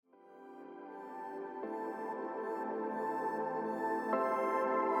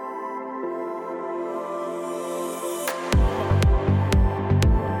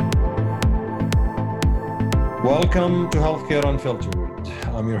Welcome to Healthcare Unfiltered.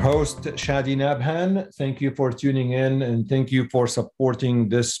 I'm your host, Shadi Nabhan. Thank you for tuning in and thank you for supporting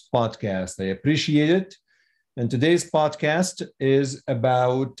this podcast. I appreciate it. And today's podcast is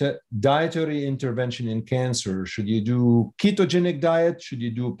about dietary intervention in cancer. Should you do ketogenic diet? Should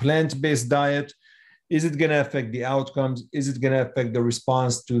you do plant-based diet? Is it going to affect the outcomes? Is it going to affect the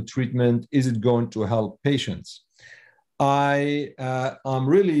response to treatment? Is it going to help patients? I'm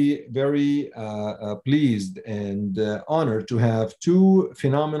really very pleased and honored to have two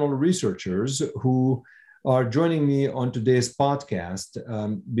phenomenal researchers who are joining me on today's podcast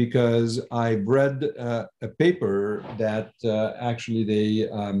because I've read a paper that actually they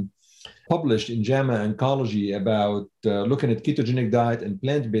published in JAMA Oncology about looking at ketogenic diet and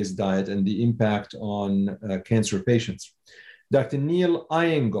plant-based diet and the impact on cancer patients. Dr. Neil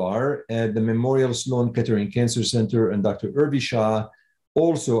Iyengar at the Memorial Sloan Kettering Cancer Center and Dr. Urvi Shah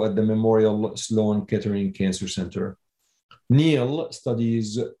also at the Memorial Sloan Kettering Cancer Center. Neil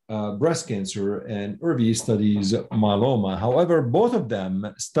studies breast cancer and Urvi studies myeloma. However, both of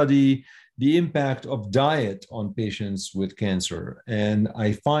them study the impact of diet on patients with cancer. And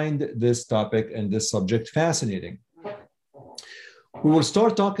I find this topic and this subject fascinating. We will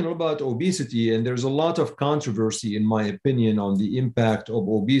start talking about obesity, and there's a lot of controversy, in my opinion, on the impact of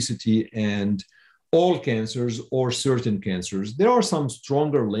obesity and all cancers or certain cancers. There are some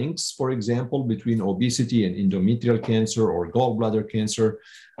stronger links, for example, between obesity and endometrial cancer or gallbladder cancer.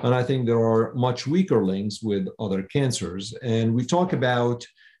 And I think there are much weaker links with other cancers. And we talk about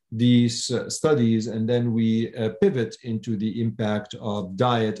these studies, and then we pivot into the impact of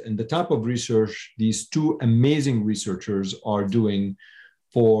diet and the type of research these two amazing researchers are doing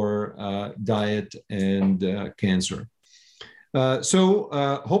for diet and cancer. So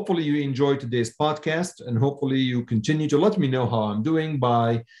hopefully you enjoyed today's podcast, and hopefully you continue to let me know how I'm doing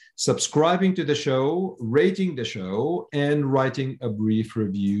by subscribing to the show, rating the show, and writing a brief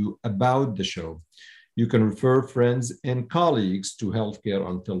review about the show. You can refer friends and colleagues to Healthcare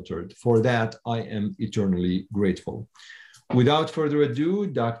Unfiltered. For that, I am eternally grateful. Without further ado,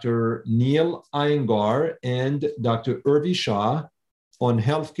 Dr. Neil Iyengar and Dr. Urvi Shah on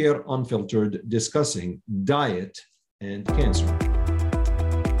Healthcare Unfiltered discussing diet and cancer.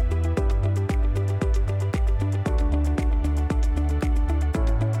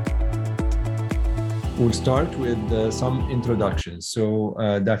 We'll start with some introductions. So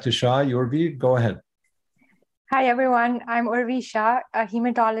Dr. Shah, Urvi, go ahead. Hi, everyone. I'm Urvi Shah, a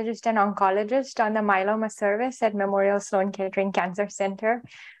hematologist and oncologist on the myeloma service at Memorial Sloan Kettering Cancer Center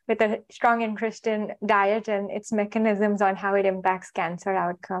with a strong interest in diet and its mechanisms on how it impacts cancer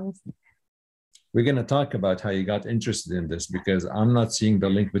outcomes. We're going to talk about how you got interested in this because I'm not seeing the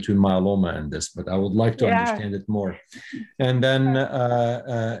link between myeloma and this, but I would like to understand it more. And then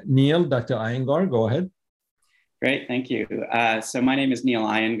Neil, Dr. Iyengar, go ahead. Great, thank you. So my name is Neil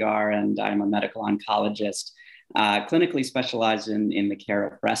Iyengar, and I'm a medical oncologist. Clinically specialized in the care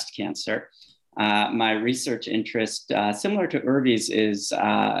of breast cancer. My research interest, similar to Urvi's, is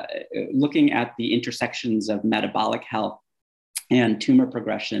looking at the intersections of metabolic health and tumor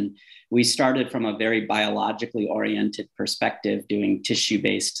progression. We started from a very biologically oriented perspective, doing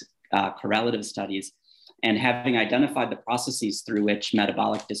tissue-based correlative studies, and having identified the processes through which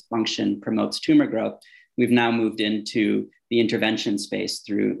metabolic dysfunction promotes tumor growth, we've now moved into the intervention space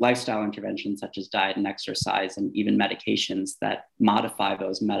through lifestyle interventions such as diet and exercise, and even medications that modify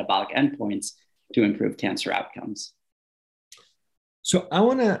those metabolic endpoints to improve cancer outcomes. So I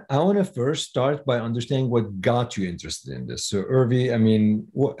wanna first start by understanding what got you interested in this. So Urvi, I mean,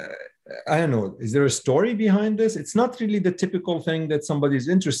 I don't know, is there a story behind this? It's not really the typical thing that somebody's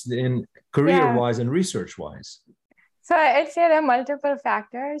interested in career-wise and research-wise. So I'd say there are multiple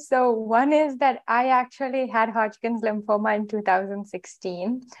factors. So one is that I actually had Hodgkin's lymphoma in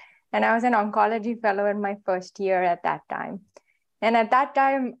 2016, and I was an oncology fellow in my first year at that time. And at that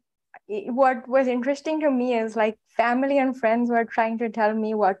time, what was interesting to me is like family and friends were trying to tell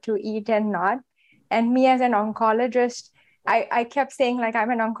me what to eat and not. And me as an oncologist, I kept saying like, I'm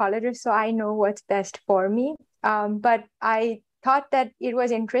an oncologist, so I know what's best for me. But I thought that it was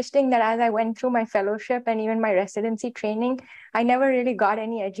interesting that as I went through my fellowship and even my residency training, I never really got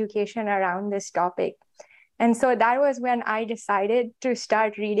any education around this topic. And so that was when I decided to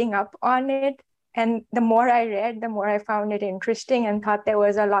start reading up on it. And the more I read, the more I found it interesting and thought there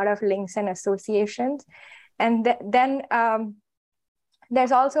was a lot of links and associations. And then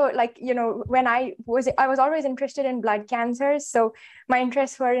there's also like, you know, when I was always interested in blood cancers. So my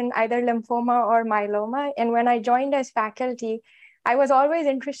interests were in either lymphoma or myeloma. And when I joined as faculty, I was always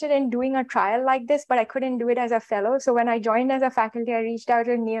interested in doing a trial like this, but I couldn't do it as a fellow. So when I joined as a faculty, I reached out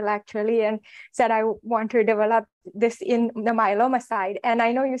to Neil actually and said, I want to develop this in the myeloma side. And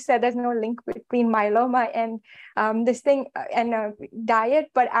I know you said there's no link between myeloma and this thing and diet,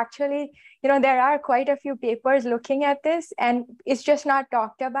 but actually, there are quite a few papers looking at this and it's just not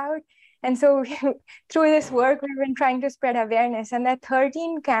talked about. And so through this work, we've been trying to spread awareness, and that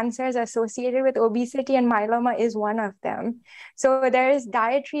 13 cancers associated with obesity and myeloma is one of them. So there is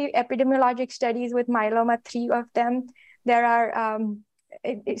dietary epidemiologic studies with myeloma, 3 of them. There are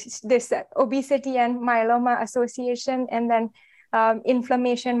this obesity and myeloma association, and then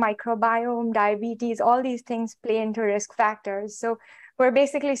inflammation, microbiome, diabetes, all these things play into risk factors. So we're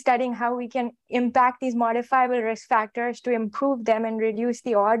basically studying how we can impact these modifiable risk factors to improve them and reduce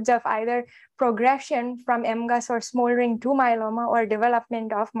the odds of either progression from MGUS or smoldering to myeloma or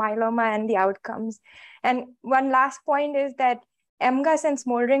development of myeloma and the outcomes. And one last point is that MGUS and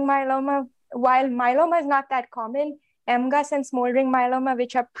smoldering myeloma, while myeloma is not that common, MGUS and smoldering myeloma,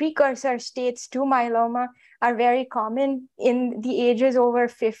 which are precursor states to myeloma, are very common in the ages over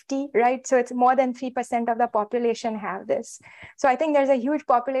 50, right? So it's more than 3% of the population have this. So I think there's a huge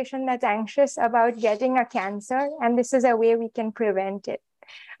population that's anxious about getting a cancer, and this is a way we can prevent it.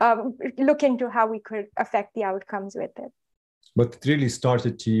 Look into how we could affect the outcomes with it. But it really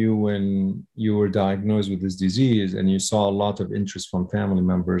started to you when you were diagnosed with this disease and you saw a lot of interest from family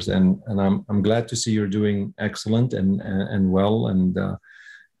members. And I'm glad to see you're doing excellent and well, and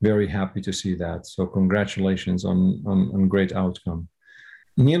very happy to see that. So congratulations on great outcome.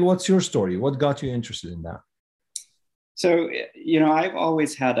 Neil, what's your story? What got you interested in that? So, I've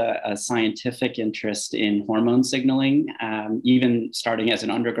always had a scientific interest in hormone signaling. Even starting as an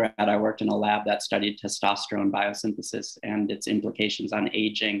undergrad, I worked in a lab that studied testosterone biosynthesis and its implications on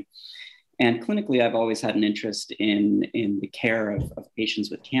aging. And clinically, I've always had an interest in the care of patients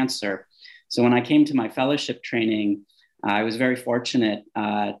with cancer. So when I came to my fellowship training, I was very fortunate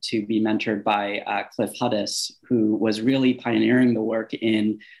to be mentored by Cliff Hudis, who was really pioneering the work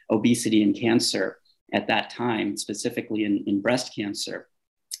in obesity and cancer at that time, specifically in breast cancer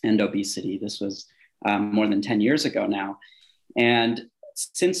and obesity. This was more than 10 years ago now. And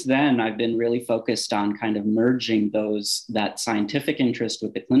since then, I've been really focused on kind of merging that scientific interest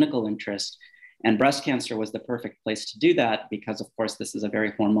with the clinical interest. And breast cancer was the perfect place to do that because, of course, this is a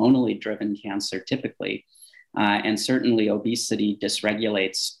very hormonally driven cancer typically. And certainly obesity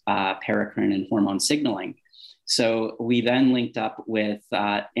dysregulates paracrine and hormone signaling. So we then linked up with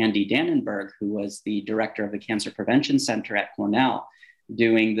Andy Dannenberg, who was the director of the Cancer Prevention Center at Cornell,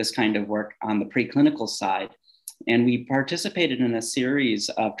 doing this kind of work on the preclinical side. And we participated in a series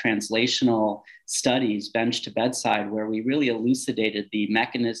of translational studies, bench to bedside, where we really elucidated the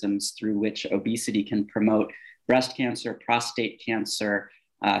mechanisms through which obesity can promote breast cancer, prostate cancer,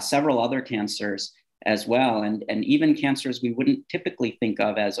 several other cancers as well, and even cancers we wouldn't typically think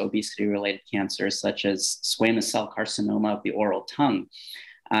of as obesity-related cancers, such as squamous cell carcinoma of the oral tongue.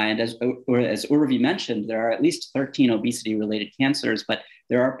 And as Urvi mentioned, there are at least 13 obesity-related cancers, but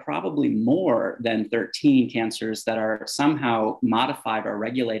there are probably more than 13 cancers that are somehow modified or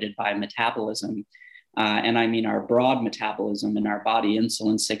regulated by metabolism. And I mean our broad metabolism in our body,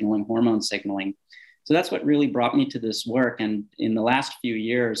 insulin signaling, hormone signaling. So that's what really brought me to this work. And in the last few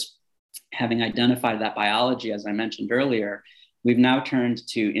years, having identified that biology, as I mentioned earlier, we've now turned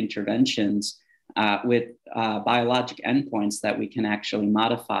to interventions with biologic endpoints that we can actually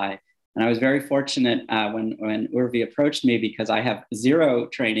modify. And I was very fortunate when Urvi approached me because I have zero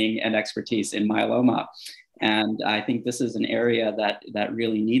training and expertise in myeloma. And I think this is an area that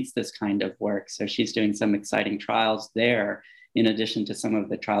really needs this kind of work. So she's doing some exciting trials there, in addition to some of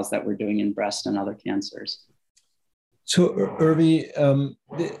the trials that we're doing in breast and other cancers. So, Urvi,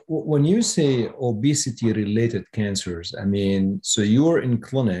 when you say obesity-related cancers, I mean, so you're in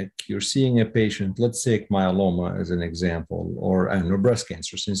clinic, you're seeing a patient, let's take myeloma as an example, or I don't know, breast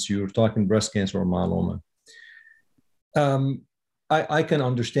cancer, since you're talking breast cancer or myeloma. I can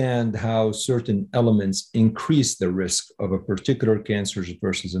understand how certain elements increase the risk of a particular cancer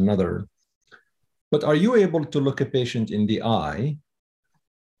versus another. But are you able to look a patient in the eye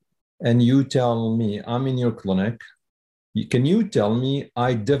and you tell me, I'm in your clinic, can you tell me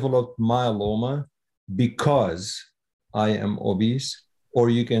I developed myeloma because I am obese? Or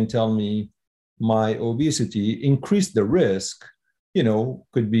you can tell me my obesity increased the risk,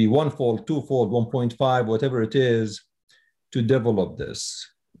 could be one-fold, two-fold, 1.5, whatever it is, to develop this.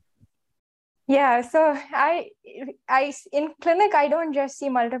 Yeah, so in clinic, I don't just see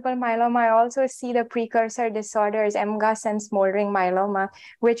multiple myeloma. I also see the precursor disorders, MGUS and smoldering myeloma,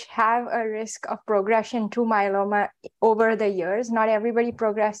 which have a risk of progression to myeloma over the years. Not everybody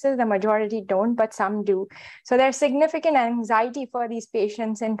progresses, the majority don't, but some do. So there's significant anxiety for these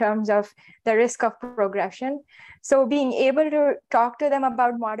patients in terms of the risk of progression. So being able to talk to them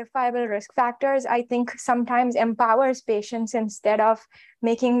about modifiable risk factors, I think sometimes empowers patients instead of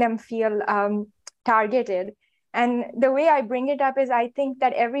making them feel targeted. And the way I bring it up is I think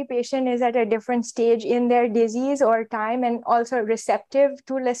that every patient is at a different stage in their disease or time and also receptive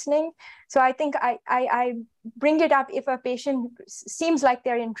to listening. So I think I bring it up if a patient seems like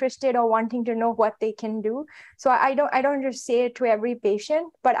they're interested or wanting to know what they can do. So I don't just say it to every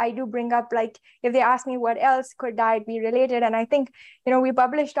patient, but I do bring up, like, if they ask me what else could diet be related. And I think, we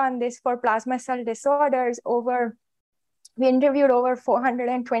published on this for plasma cell disorders we interviewed over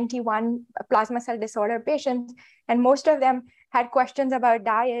 421 plasma cell disorder patients, and most of them had questions about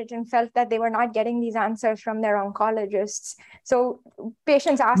diet and felt that they were not getting these answers from their oncologists. So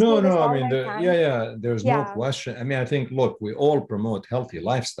patients ask me this all the time. There's no question. I mean, I think, look, we all promote healthy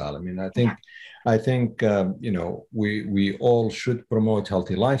lifestyle. I mean, I think we all should promote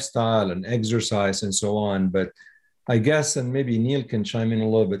healthy lifestyle and exercise and so on. But I guess, and maybe Neil can chime in a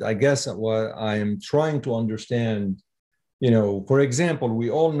little bit, I guess what I am trying to understand, for example, we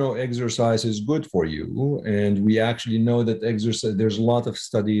all know exercise is good for you. And we actually know that exercise, there's a lot of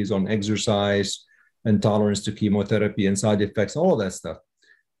studies on exercise and tolerance to chemotherapy and side effects, all of that stuff.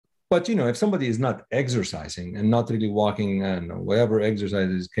 But, if somebody is not exercising and not really walking and whatever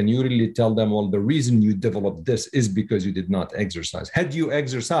exercise is, can you really tell them, well, the reason you developed this is because you did not exercise? Had you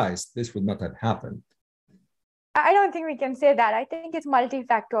exercised, this would not have happened. I don't think we can say that. I think it's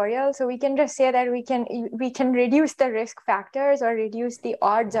multifactorial. So we can just say that we can reduce the risk factors or reduce the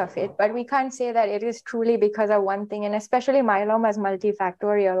odds of it, but we can't say that it is truly because of one thing. And especially myeloma is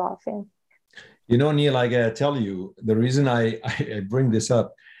multifactorial often. Neil, I gotta tell you, the reason I bring this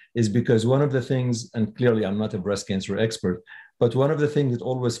up is because one of the things, and clearly I'm not a breast cancer expert, but one of the things that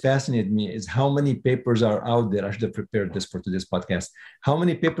always fascinated me is how many papers are out there. I should have prepared this for today's podcast. How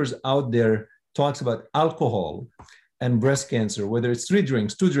many papers out there talks about alcohol and breast cancer, whether it's 3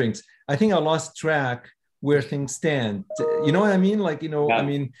 drinks, 2 drinks. I think I lost track where things stand. You know what I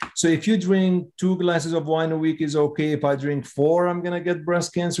mean? So if you drink 2 glasses of wine a week is okay. If I drink 4, I'm going to get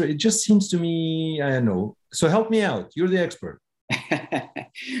breast cancer. It just seems to me, I don't know. So help me out. You're the expert.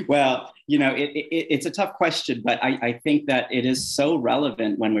 Well, it's a tough question, but I think that it is so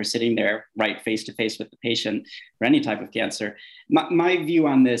relevant when we're sitting there, right, face to face with the patient for any type of cancer. My view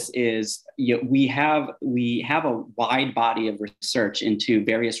on this is we have a wide body of research into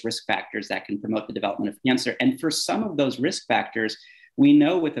various risk factors that can promote the development of cancer. And for some of those risk factors, we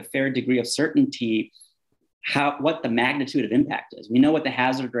know with a fair degree of certainty what the magnitude of impact is. We know what the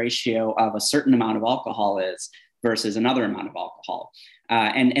hazard ratio of a certain amount of alcohol is versus another amount of alcohol.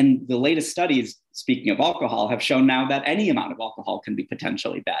 And the latest studies, speaking of alcohol, have shown now that any amount of alcohol can be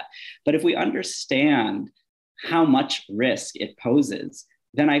potentially bad. But if we understand how much risk it poses,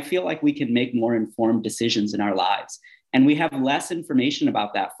 then I feel like we can make more informed decisions in our lives. And we have less information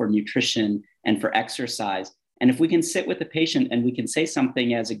about that for nutrition and for exercise. And if we can sit with the patient and we can say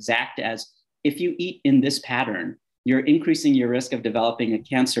something as exact as, if you eat in this pattern, you're increasing your risk of developing a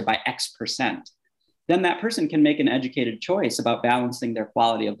cancer by X%. Then that person can make an educated choice about balancing their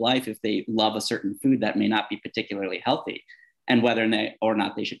quality of life if they love a certain food that may not be particularly healthy, and whether or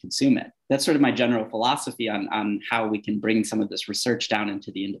not they should consume it. That's sort of my general philosophy on how we can bring some of this research down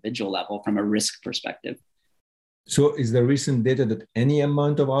into the individual level from a risk perspective. So is there recent data that any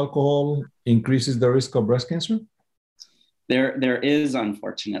amount of alcohol increases the risk of breast cancer? There is,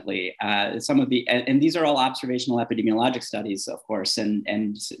 unfortunately, some of the, and these are all observational epidemiologic studies, of course,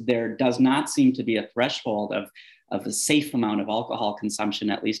 and there does not seem to be a threshold of a safe amount of alcohol consumption,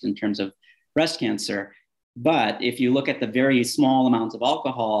 at least in terms of breast cancer. But if you look at the very small amounts of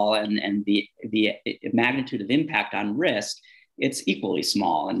alcohol and the magnitude of impact on risk, it's equally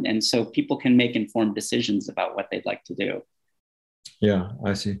small. And so people can make informed decisions about what they'd like to do. Yeah,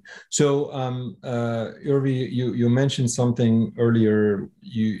 I see. So, Urvi, you mentioned something earlier.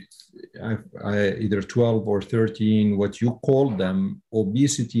 Either 12 or 13, what you called them,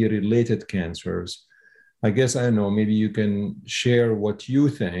 obesity-related cancers. I guess, I don't know, maybe you can share what you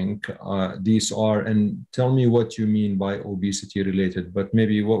think these are and tell me what you mean by obesity-related. But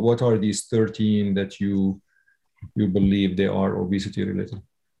maybe what are these 13 that you believe they are obesity-related?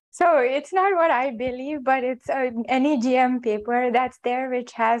 So it's not what I believe, but it's an NEJM paper that's there,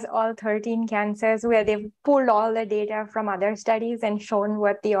 which has all 13 cancers where they've pulled all the data from other studies and shown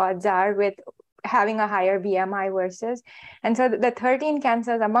what the odds are with having a higher BMI versus. And so the 13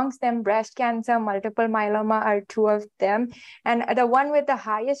 cancers, amongst them, breast cancer, multiple myeloma are two of them. And the one with the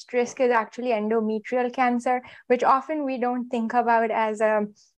highest risk is actually endometrial cancer, which often we don't think about as a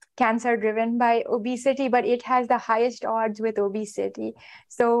cancer driven by obesity, but it has the highest odds with obesity.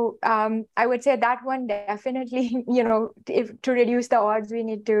 So I would say that one definitely, if to reduce the odds, we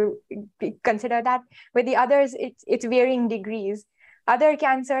need to consider that. With the others, it's varying degrees. Other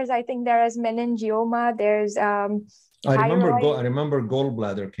cancers, I think there is meningioma, there's I remember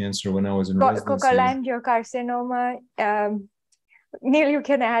gallbladder cancer when I was in residency. Cholangiocarcinoma. Neil, you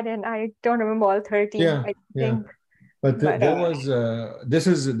can add, and I don't remember all 13. I think. But there was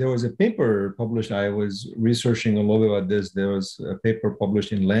a paper published. I was researching a little bit about this. There was a paper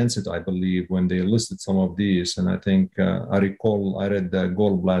published in Lancet, I believe, when they listed some of these. And I think I recall I read the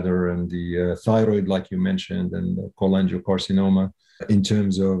gallbladder and the thyroid, like you mentioned, and the cholangiocarcinoma. In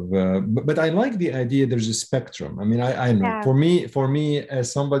terms of, but I like the idea. There's a spectrum. I mean, I know for me,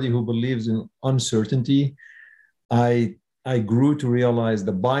 as somebody who believes in uncertainty, I grew to realize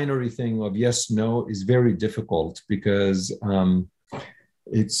the binary thing of yes, no is very difficult because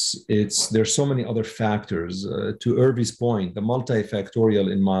there's so many other factors. To Irvi's point, the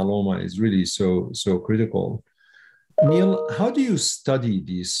multifactorial in myeloma is really so critical. Neil, how do you study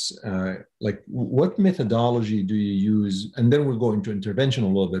these? What methodology do you use? And then we'll go into intervention a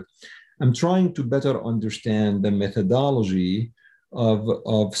little bit. I'm trying to better understand the methodology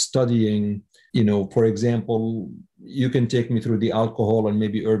of studying. For example, you can take me through the alcohol, and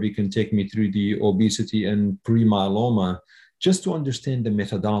maybe Irvi can take me through the obesity and pre-myeloma, just to understand the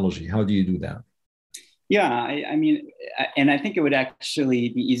methodology. How do you do that? Yeah, I mean, and I think it would actually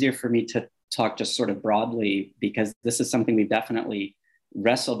be easier for me to talk just sort of broadly, because this is something we've definitely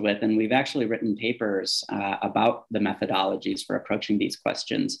wrestled with, and we've actually written papers about the methodologies for approaching these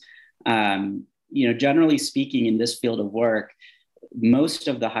questions. Generally speaking, in this field of work, most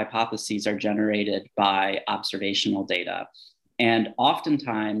of the hypotheses are generated by observational data. And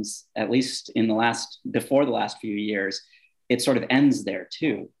oftentimes, at least before the last few years, it sort of ends there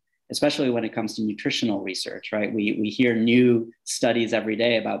too, especially when it comes to nutritional research, right? We hear new studies every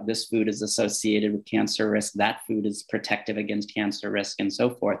day about this food is associated with cancer risk, that food is protective against cancer risk, and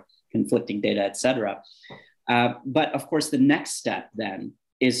so forth, conflicting data, et cetera. But of course, the next step then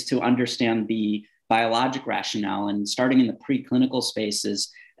is to understand the biologic rationale, and starting in the preclinical space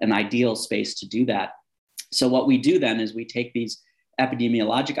is an ideal space to do that. So what we do then is we take these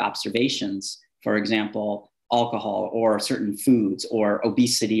epidemiologic observations, for example, alcohol or certain foods or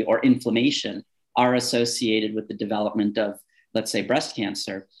obesity or inflammation are associated with the development of, let's say, breast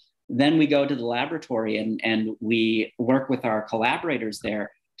cancer. Then we go to the laboratory and we work with our collaborators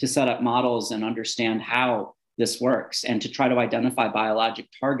there to set up models and understand how this works, and to try to identify biologic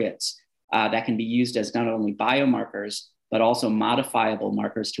targets that can be used as not only biomarkers, but also modifiable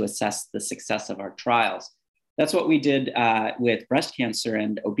markers to assess the success of our trials. That's what we did with breast cancer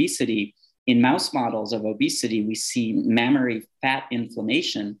and obesity. In mouse models of obesity, we see mammary fat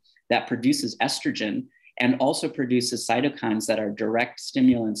inflammation that produces estrogen and also produces cytokines that are direct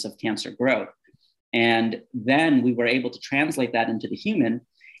stimulants of cancer growth. And then we were able to translate that into the human.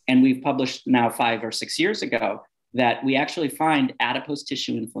 And we've published now 5 or 6 years ago that we actually find adipose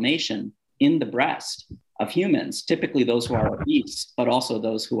tissue inflammation in the breast of humans, typically those who are obese, but also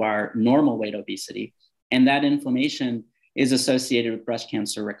those who are normal weight obesity. And that inflammation is associated with breast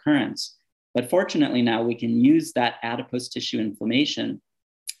cancer recurrence. But fortunately now we can use that adipose tissue inflammation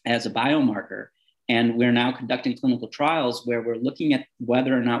as a biomarker. And we're now conducting clinical trials where we're looking at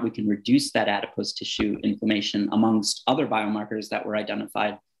whether or not we can reduce that adipose tissue inflammation amongst other biomarkers that were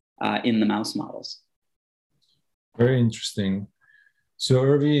identified in the mouse models. Very interesting. So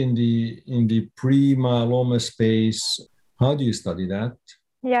Irvi, in the pre-myeloma space, how do you study that?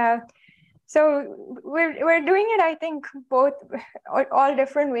 Yeah. So we're doing it, I think, both all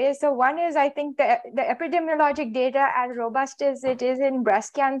different ways. So one is, I think the epidemiologic data, as robust as it is in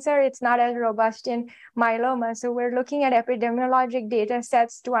breast cancer, it's not as robust in myeloma. So we're looking at epidemiologic data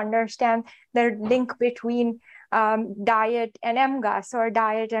sets to understand the link between diet and MGUS, or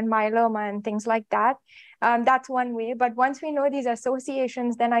diet and myeloma, and things like that. That's one way. But once we know these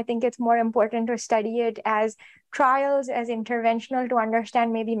associations, then I think it's more important to study it as trials, as interventional, to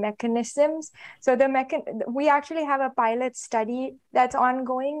understand maybe mechanisms. So we actually have a pilot study that's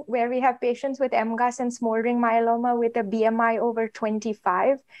ongoing where we have patients with MGUS and smoldering myeloma with a BMI over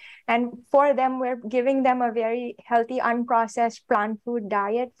 25. And for them, we're giving them a very healthy, unprocessed plant food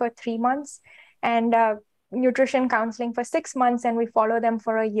diet for 3 months, and nutrition counseling for 6 months, and we follow them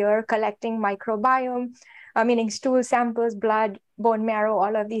for a year, collecting microbiome, meaning stool samples, blood, bone marrow,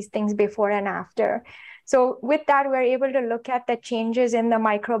 all of these things before and after. So with that, we're able to look at the changes in the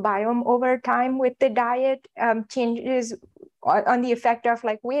microbiome over time with the diet, changes on the effect of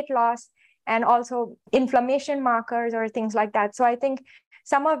like weight loss and also inflammation markers or things like that. So I think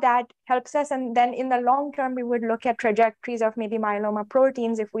some of that helps us. And then in the long term, we would look at trajectories of maybe myeloma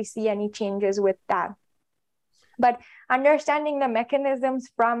proteins if we see any changes with that. But understanding the mechanisms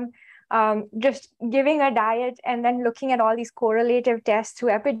from just giving a diet and then looking at all these correlative tests through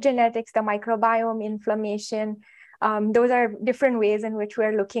epigenetics, the microbiome, inflammation, those are different ways in which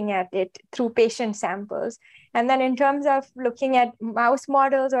we're looking at it through patient samples. And then in terms of looking at mouse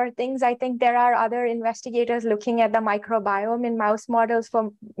models or things, I think there are other investigators looking at the microbiome in mouse models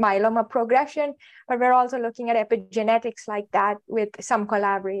for myeloma progression, but we're also looking at epigenetics like that with some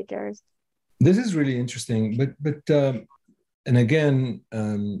collaborators. This is really interesting, but and again,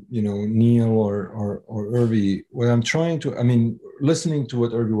 Neil or Urvi, what I'm trying to, listening to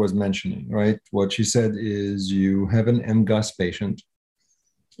what Urvi was mentioning, right? What she said is you have an MGUS patient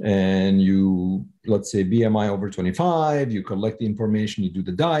and you, let's say BMI over 25, you collect the information, you do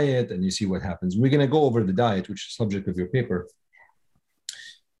the diet and you see what happens. We're going to go over the diet, which is subject of your paper.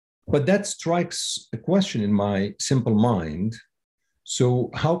 But that strikes a question in my simple mind. So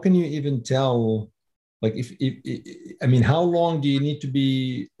how can you even tell, like, how long do you need to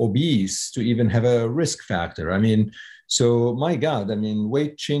be obese to even have a risk factor? So my God,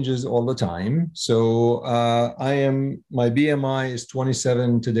 weight changes all the time. So my BMI is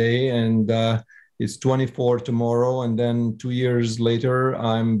 27 today and it's 24 tomorrow. And then 2 years later,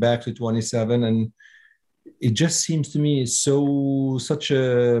 I'm back to 27. And it just seems to me it's such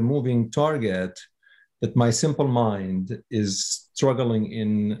a moving target that my simple mind is struggling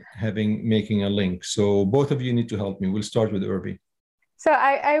in making a link. So both of you need to help me. We'll start with Urvi. So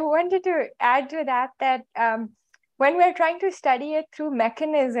I wanted to add to that when we're trying to study it through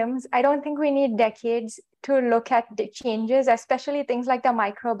mechanisms, I don't think we need decades to look at the changes, especially things like the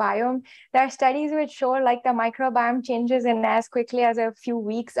microbiome. There are studies which show like the microbiome changes in as quickly as a few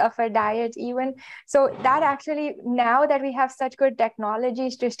weeks of a diet even. So that actually, now that we have such good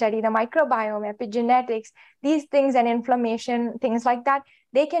technologies to study the microbiome, epigenetics, these things and inflammation, things like that,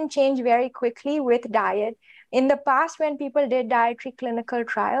 they can change very quickly with diet. In the past, when people did dietary clinical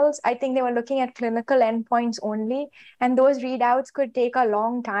trials, I think they were looking at clinical endpoints only, and those readouts could take a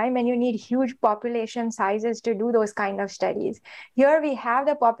long time, and you need huge population sizes to do those kind of studies. Here we have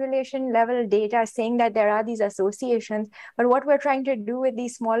the population level data saying that there are these associations, but what we're trying to do with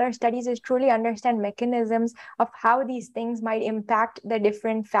these smaller studies is truly understand mechanisms of how these things might impact the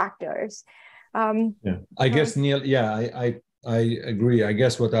different factors. I guess, Neil, I agree. I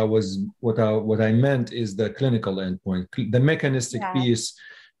guess what I meant is the clinical endpoint, the mechanistic piece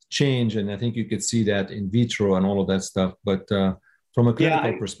change, and I think you could see that in vitro and all of that stuff. But from a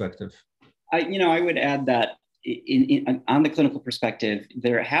clinical perspective, I would add that on the clinical perspective,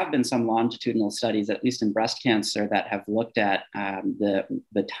 there have been some longitudinal studies, at least in breast cancer, that have looked at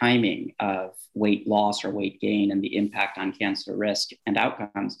the timing of weight loss or weight gain and the impact on cancer risk and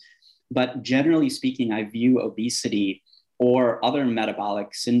outcomes. But generally speaking, I view obesity or other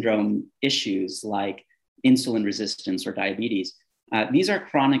metabolic syndrome issues like insulin resistance or diabetes. These are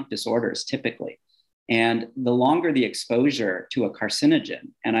chronic disorders typically. And the longer the exposure to a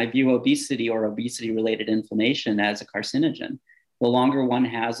carcinogen, and I view obesity or obesity-related inflammation as a carcinogen, the longer one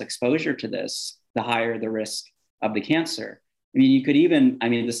has exposure to this, the higher the risk of the cancer. You could even,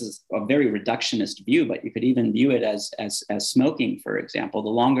 this is a very reductionist view, but you could even view it as smoking, for example. The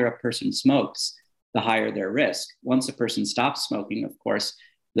longer a person smokes, the higher their risk. Once a person stops smoking, of course,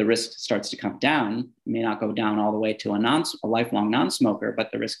 the risk starts to come down. It may not go down all the way to a lifelong non-smoker,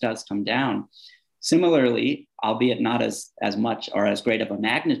 but the risk does come down. Similarly, albeit not as much or as great of a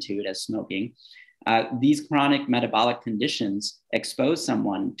magnitude as smoking, these chronic metabolic conditions expose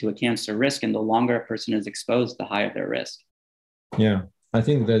someone to a cancer risk, and the longer a person is exposed, the higher their risk. Yeah, I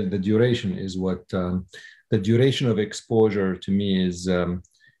think that the duration is what, the duration of exposure to me is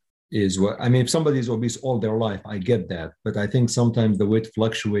what, if somebody is obese all their life, I get that. But I think sometimes the weight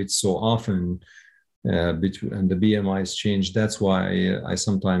fluctuates so often and the BMIs change. That's why I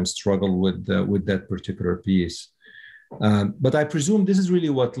sometimes struggle with that particular piece. But I presume this is really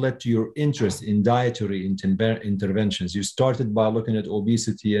what led to your interest in dietary interventions. You started by looking at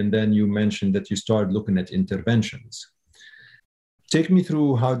obesity, and then you mentioned that you started looking at interventions. Take me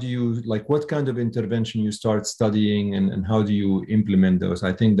through what kind of intervention you start studying and how do you implement those?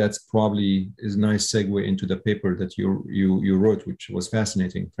 I think that's probably is a nice segue into the paper that you wrote, which was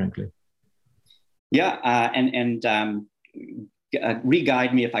fascinating, frankly. Yeah, and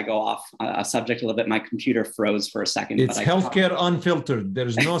re-guide me if I go off a subject a little bit. My computer froze for a second. It's healthcare unfiltered.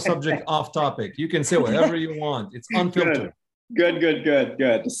 There's no subject off topic. You can say whatever you want. It's unfiltered.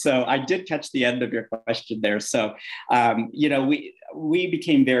 Good. So I did catch the end of your question there. So, we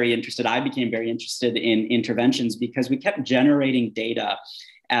became very interested. I became very interested in interventions because we kept generating data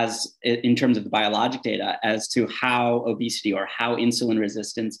as in terms of the biologic data as to how obesity or how insulin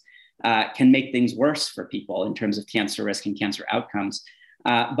resistance can make things worse for people in terms of cancer risk and cancer outcomes.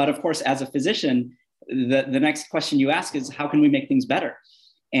 But of course, as a physician, the next question you ask is, how can we make things better?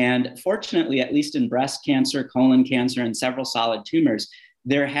 And fortunately, at least in breast cancer, colon cancer, and several solid tumors,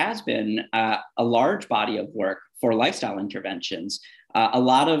 there has been a large body of work for lifestyle interventions. A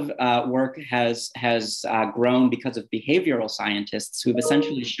lot of work has grown because of behavioral scientists who've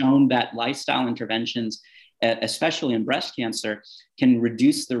essentially shown that lifestyle interventions, especially in breast cancer, can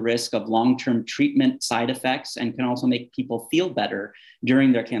reduce the risk of long-term treatment side effects and can also make people feel better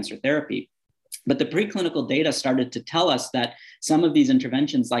during their cancer therapy. But the preclinical data started to tell us that some of these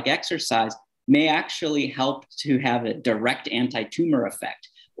interventions, like exercise, may actually help to have a direct anti-tumor effect,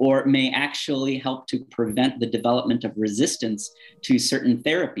 or may actually help to prevent the development of resistance to certain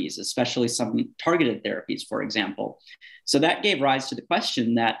therapies, especially some targeted therapies, for example. So that gave rise to the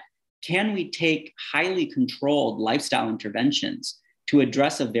question that, can we take highly controlled lifestyle interventions to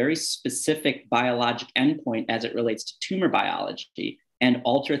address a very specific biologic endpoint as it relates to tumor biology and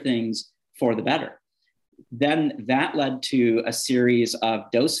alter things for the better? Then that led to a series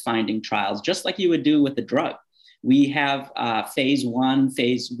of dose finding trials, just like you would do with the drug. We have phase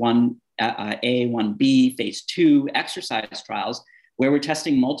 1A, 1B, phase 2 exercise trials, where we're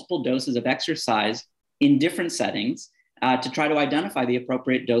testing multiple doses of exercise in different settings to try to identify the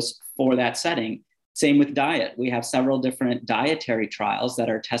appropriate dose for that setting. Same with diet. We have several different dietary trials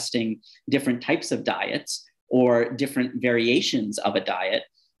that are testing different types of diets or different variations of a diet,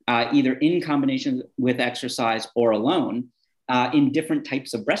 either in combination with exercise or alone, in different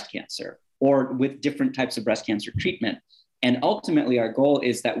types of breast cancer or with different types of breast cancer treatment. And ultimately, our goal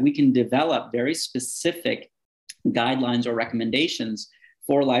is that we can develop very specific guidelines or recommendations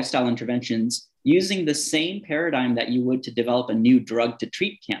for lifestyle interventions using the same paradigm that you would to develop a new drug to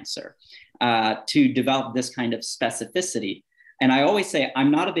treat cancer, to develop this kind of specificity. And I always say, I'm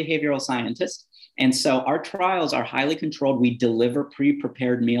not a behavioral scientist. And so our trials are highly controlled. We deliver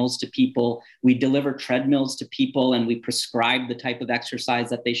pre-prepared meals to people. We deliver treadmills to people, and we prescribe the type of exercise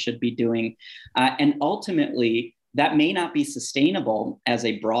that they should be doing. And ultimately, that may not be sustainable as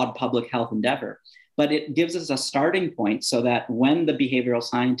a broad public health endeavor, but it gives us a starting point so that when the behavioral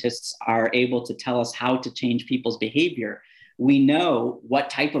scientists are able to tell us how to change people's behavior, we know what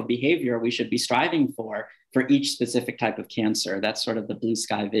type of behavior we should be striving for each specific type of cancer. That's sort of the blue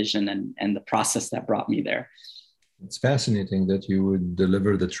sky vision and the process that brought me there. It's fascinating that you would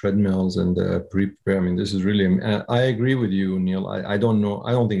deliver the treadmills and prepare. I mean, this is really, I agree with you, Neil. I don't know.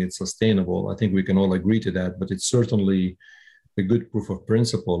 I don't think it's sustainable. I think we can all agree to that, but it's certainly a good proof of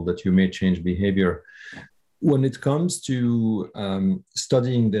principle that you may change behavior. When it comes to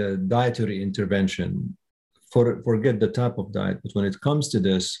studying the dietary intervention, forget the type of diet, but when it comes to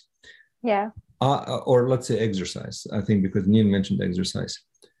this, or let's say exercise, I think because Neil mentioned exercise,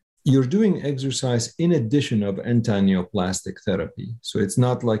 you're doing exercise in addition of anti-neoplastic therapy. So it's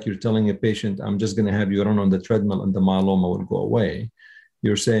not like you're telling a patient, I'm just going to have you run on the treadmill and the myeloma will go away.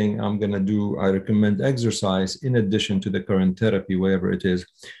 You're saying, I recommend exercise in addition to the current therapy, wherever it is.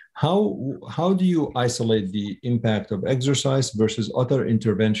 How do you isolate the impact of exercise versus other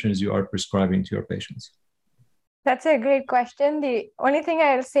interventions you are prescribing to your patients? That's a great question. The only thing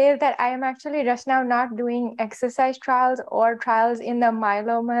I'll say is that I am actually just now not doing exercise trials or trials in the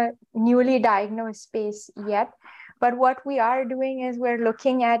myeloma newly diagnosed space yet. But what we are doing is we're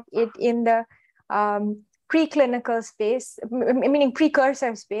looking at it in the preclinical space, meaning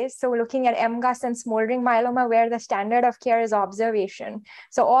precursor space. So we're looking at MGUS and smoldering myeloma, where the standard of care is observation.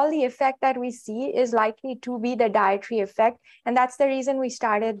 So all the effect that we see is likely to be the dietary effect. And that's the reason we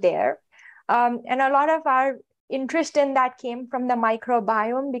started there. And a lot of our interest in that came from the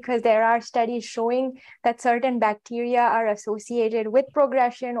microbiome, because there are studies showing that certain bacteria are associated with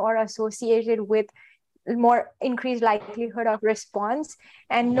progression or associated with more increased likelihood of response.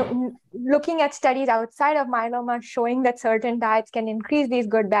 And looking at studies outside of myeloma showing that certain diets can increase these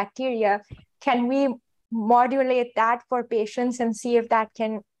good bacteria, can we modulate that for patients and see if that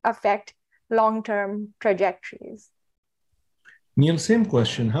can affect long-term trajectories? Neil, same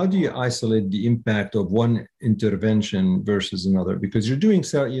question. How do you isolate the impact of one intervention versus another? Because you're doing,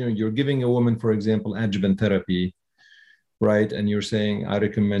 you're giving a woman, for example, adjuvant therapy, right? And you're saying, I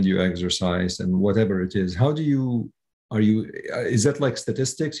recommend you exercise and whatever it is. How do you is that like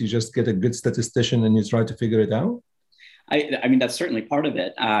statistics? You just get a good statistician and you try to figure it out? I mean, that's certainly part of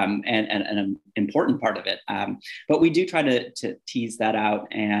it, and an important part of it. But we do try to tease that out,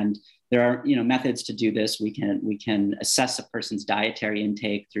 and there are methods to do this. We can assess a person's dietary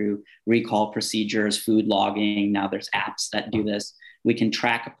intake through recall procedures, food logging. Now there's apps that do this. We can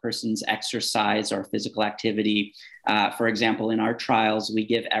track a person's exercise or physical activity. For example, in our trials, we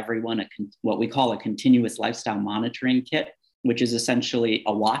give everyone what we call a continuous lifestyle monitoring kit, which is essentially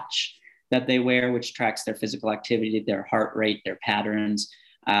a watch that they wear, which tracks their physical activity, their heart rate, their patterns.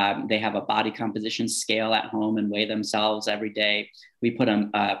 They have a body composition scale at home and weigh themselves every day. We put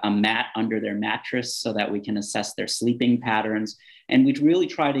a mat under their mattress so that we can assess their sleeping patterns. And we really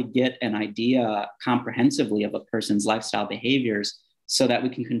try to get an idea comprehensively of a person's lifestyle behaviors so that we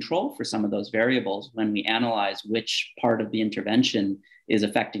can control for some of those variables when we analyze which part of the intervention is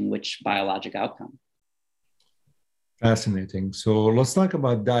affecting which biologic outcome. Fascinating. So let's talk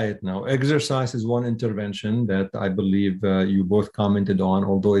about diet now. Exercise is one intervention that I believe you both commented on,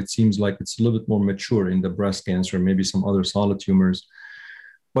 although it seems like it's a little bit more mature in the breast cancer, maybe some other solid tumors.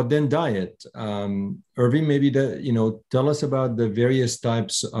 But then diet. Irving, maybe tell us about the various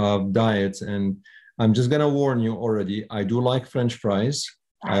types of diets. And I'm just going to warn you already, I do like French fries.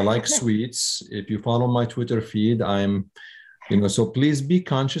 I like sweets. If you follow my Twitter feed, so please be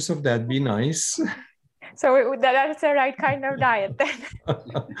conscious of that. Be nice. So that's the right kind of diet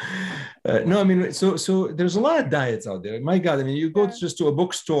then. No, I mean, so there's a lot of diets out there. My God, I mean, you go just to a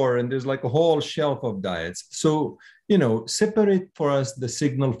bookstore and there's like a whole shelf of diets. So, separate for us the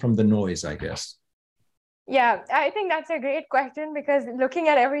signal from the noise, I guess. Yeah, I think that's a great question because looking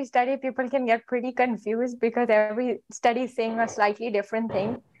at every study, people can get pretty confused because every study is saying a slightly different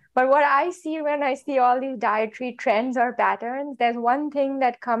thing. But what I see when I see all these dietary trends or patterns, there's one thing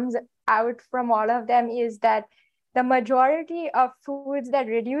that comes out from all of them is that the majority of foods that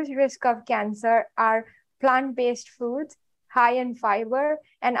reduce risk of cancer are plant-based foods, high in fiber,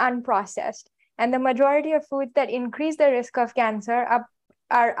 and unprocessed. And the majority of foods that increase the risk of cancer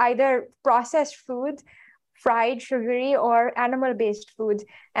are either processed foods, fried, sugary, or animal-based foods.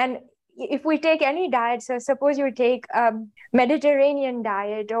 And if we take any diet, so suppose you take a Mediterranean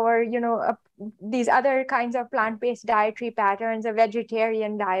diet or, these other kinds of plant-based dietary patterns, a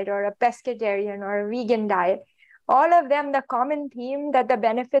vegetarian diet or a pescatarian or a vegan diet, all of them, the common theme that the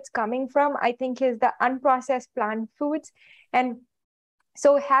benefits coming from, I think, is the unprocessed plant foods. And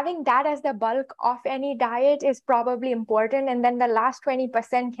so having that as the bulk of any diet is probably important. And then the last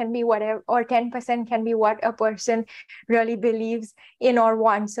 20% can be whatever, or 10% can be what a person really believes in or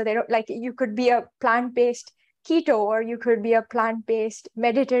wants. So they don't, like, you could be a plant-based keto, or you could be a plant-based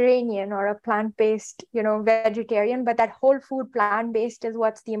Mediterranean or a plant-based, vegetarian, but that whole food plant-based is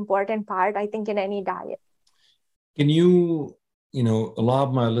what's the important part, I think, in any diet. Can you, a lot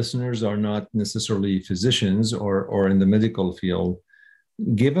of my listeners are not necessarily physicians or in the medical field.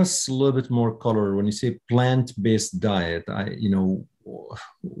 Give us a little bit more color when you say plant-based diet.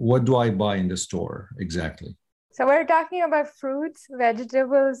 What do I buy in the store exactly? So we're talking about fruits,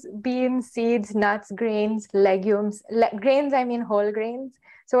 vegetables, beans, seeds, nuts, grains, legumes. Grains, I mean whole grains.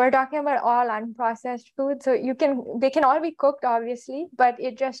 So we're talking about all unprocessed foods. So they can all be cooked, obviously, but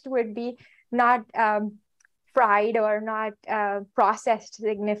it just would be not fried or not processed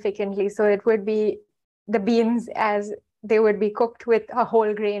significantly. So it would be the beans as they would be cooked with a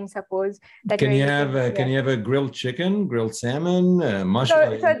whole grain, suppose. Can you have a grilled chicken, grilled salmon,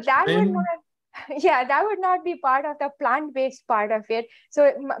 mushroom? So that would not. Yeah, that would not be part of the plant-based part of it.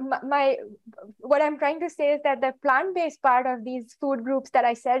 So what I'm trying to say is that the plant-based part of these food groups that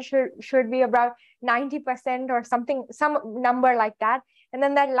I said should be about 90% or something, some number like that. And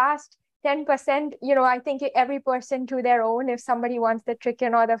then that last 10%, I think every person to their own. If somebody wants the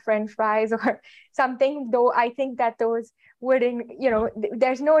chicken or the French fries or something, though I think that those wouldn't,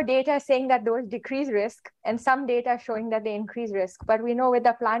 there's no data saying that those decrease risk and some data showing that they increase risk. But we know with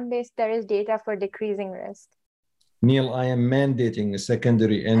the plant-based, there is data for decreasing risk. Neil, I am mandating a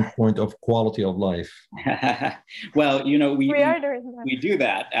secondary endpoint of quality of life. Well, we do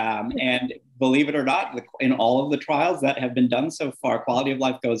that. And believe it or not, in all of the trials that have been done so far, quality of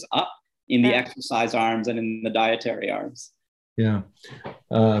life goes up in the exercise arms and in the dietary arms. Yeah.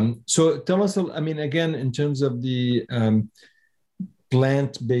 So tell us, again, in terms of the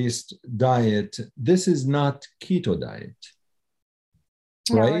plant-based diet, this is not keto diet,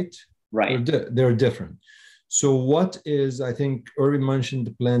 right? Right. They're different. So what is, I think Irving mentioned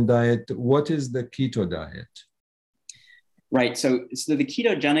the plant diet. What is the keto diet? Right. So the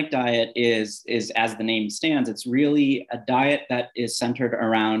ketogenic diet is as the name stands, it's really a diet that is centered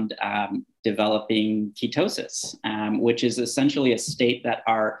around developing ketosis, which is essentially a state that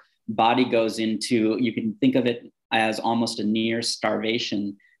our body goes into. You can think of it as almost a near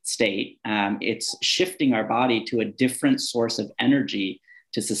starvation state. It's shifting our body to a different source of energy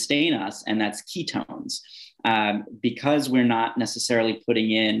to sustain us, and that's ketones. Because we're not necessarily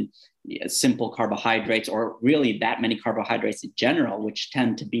putting in simple carbohydrates, or really that many carbohydrates in general, which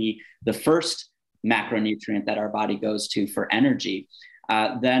tend to be the first macronutrient that our body goes to for energy,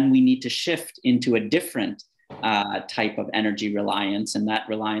 then we need to shift into a different type of energy reliance, and that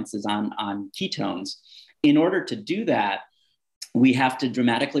reliance is on ketones. In order to do that, we have to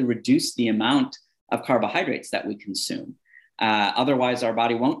dramatically reduce the amount of carbohydrates that we consume. Otherwise, our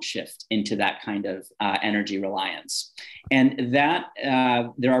body won't shift into that kind of energy reliance. And that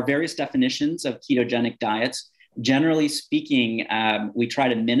there are various definitions of ketogenic diets. Generally speaking, we try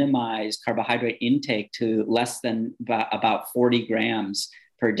to minimize carbohydrate intake to less than about 40 grams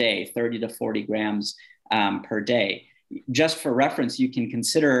per day, 30 to 40 grams per day. Just for reference, you can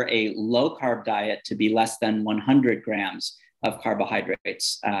consider a low carb diet to be less than 100 grams of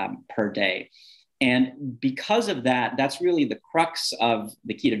carbohydrates per day. And because of that, that's really the crux of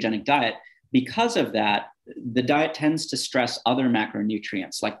the ketogenic diet. Because of that, the diet tends to stress other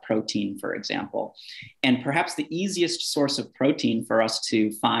macronutrients like protein, for example. And perhaps the easiest source of protein for us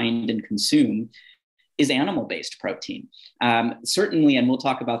to find and consume is animal-based protein. Certainly, and we'll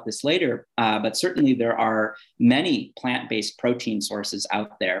talk about this later, but certainly there are many plant-based protein sources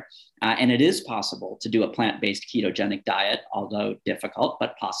out there. And it is possible to do a plant-based ketogenic diet, although difficult,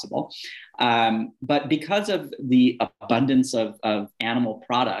 but possible. But because of the abundance of animal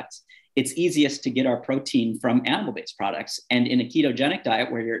products, it's easiest to get our protein from animal-based products. And in a ketogenic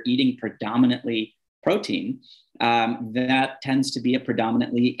diet where you're eating predominantly protein, that tends to be a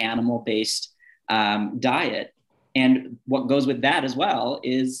predominantly animal-based diet. And what goes with that as well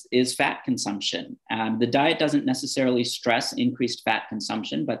is fat consumption. The diet doesn't necessarily stress increased fat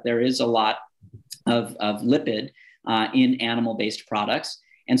consumption, but there is a lot of lipid in animal-based products.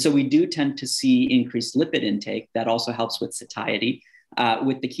 And so we do tend to see increased lipid intake. That also helps with satiety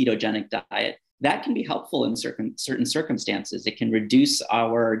with the ketogenic diet. That can be helpful in certain circumstances. It can reduce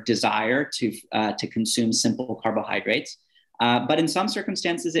our desire to consume simple carbohydrates. But in some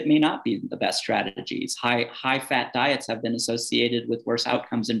circumstances, it may not be the best strategies. High fat diets have been associated with worse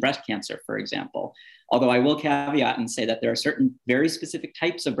outcomes in breast cancer, for example. Although I will caveat and say that there are certain very specific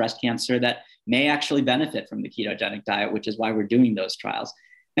types of breast cancer that may actually benefit from the ketogenic diet, which is why we're doing those trials.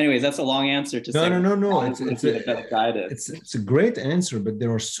 Anyways, that's a long answer to say. No. It's a great answer, but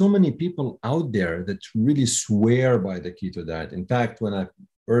there are so many people out there that really swear by the keto diet. In fact,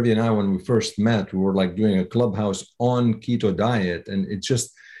 Irvi and I, when we first met, we were like doing a clubhouse on keto diet, and it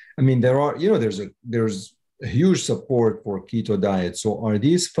just, I mean, there's a huge support for keto diet. So are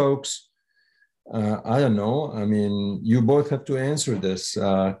these folks? I don't know. I mean, you both have to answer this.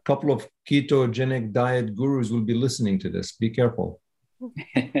 A couple of ketogenic diet gurus will be listening to this. Be careful.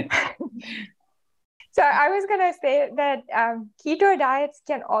 So I was going to say that keto diets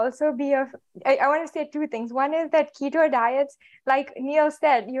can also be I want to say two things. One is that keto diets, like Neil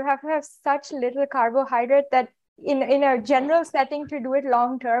said, you have to have such little carbohydrate that in a general setting to do it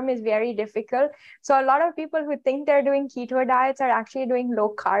long term is very difficult. So a lot of people who think they're doing keto diets are actually doing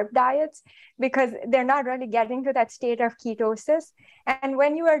low carb diets because they're not really getting to that state of ketosis. And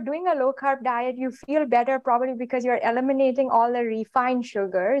when you are doing a low carb diet, you feel better probably because you're eliminating all the refined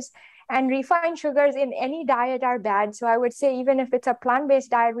sugars. And refined sugars in any diet are bad. So I would say even if it's a plant-based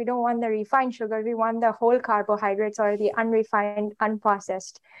diet, we don't want the refined sugar. We want the whole carbohydrates or the unrefined,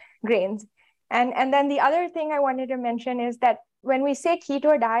 unprocessed grains. And then the other thing I wanted to mention is that when we say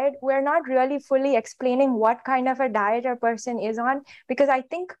keto diet, we're not really fully explaining what kind of a diet a person is on, because I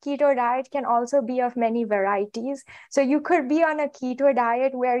think keto diet can also be of many varieties. So you could be on a keto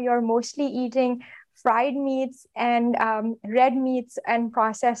diet where you're mostly eating fried meats and red meats and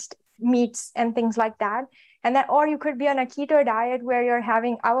processed meats and things like that. And then, or you could be on a keto diet where you're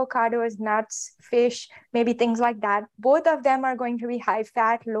having avocados, nuts, fish, maybe things like that. Both of them are going to be high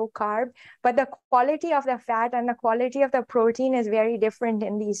fat, low carb, but the quality of the fat and the quality of the protein is very different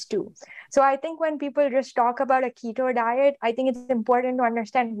in these two. So I think when people just talk about a keto diet, I think it's important to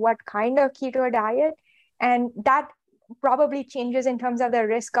understand what kind of keto diet, and that probably changes in terms of the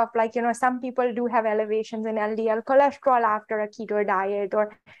risk of, like, some people do have elevations in LDL cholesterol after a keto diet,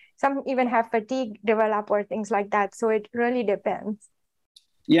 or some even have fatigue develop or things like that. So it really depends.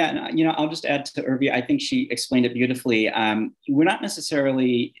 Yeah, and I'll just add to Urvi. I think she explained it beautifully. We're not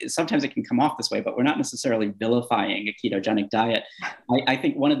necessarily, sometimes it can come off this way, but we're not necessarily vilifying a ketogenic diet. I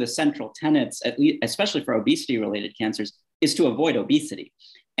think one of the central tenets, at least, especially for obesity-related cancers, is to avoid obesity.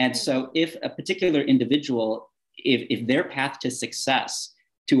 And so if a particular individual, if their path to success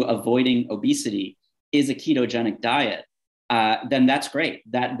to avoiding obesity is a ketogenic diet, then that's great.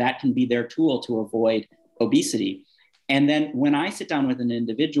 That can be their tool to avoid obesity. And then when I sit down with an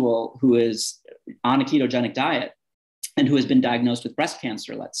individual who is on a ketogenic diet and who has been diagnosed with breast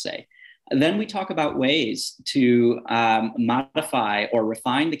cancer, let's say, then we talk about ways to modify or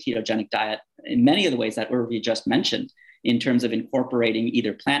refine the ketogenic diet in many of the ways that Urvi just mentioned, in terms of incorporating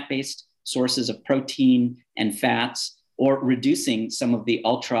either plant-based sources of protein and fats, or reducing some of the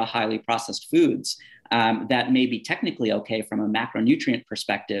ultra highly processed foods that may be technically okay from a macronutrient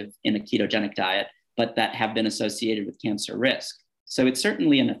perspective in a ketogenic diet, but that have been associated with cancer risk. So it's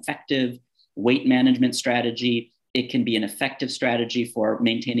certainly an effective weight management strategy. It can be an effective strategy for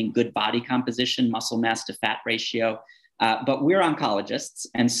maintaining good body composition, muscle mass to fat ratio. But we're oncologists,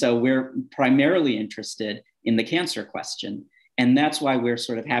 and so we're primarily interested in the cancer question. And that's why we're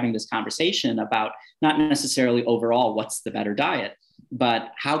sort of having this conversation about not necessarily overall what's the better diet,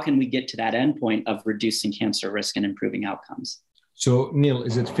 but how can we get to that endpoint of reducing cancer risk and improving outcomes. So, Neil,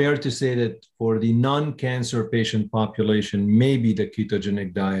 is it fair to say that for the non-cancer patient population, maybe the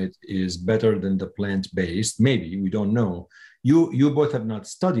ketogenic diet is better than the plant-based? Maybe, we don't know. You both have not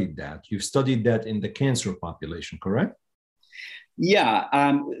studied that. You've studied that in the cancer population, correct?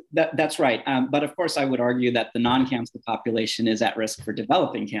 Yeah, that's right. But of course, I would argue that the non-cancer population is at risk for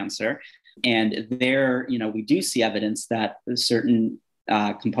developing cancer. And there, we do see evidence that certain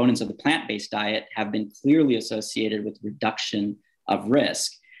components of the plant-based diet have been clearly associated with reduction of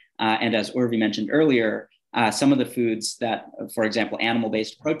risk. And as Urvi mentioned earlier, some of the foods that, for example,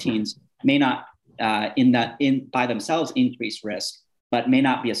 animal-based proteins may not by themselves increase risk, but may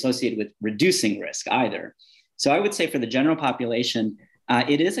not be associated with reducing risk either. So I would say for the general population,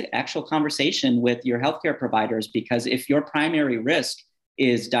 it is an actual conversation with your healthcare providers, because if your primary risk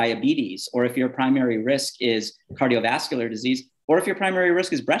is diabetes, or if your primary risk is cardiovascular disease, or if your primary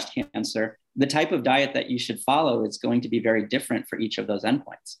risk is breast cancer, the type of diet that you should follow is going to be very different for each of those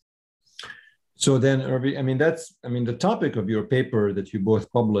endpoints. So then, Urvi, the topic of your paper that you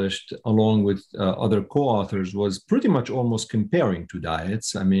both published along with other co-authors was pretty much almost comparing two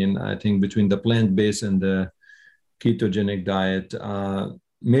diets. I think between the plant-based and the ketogenic diet.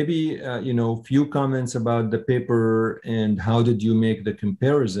 Maybe, few comments about the paper and how did you make the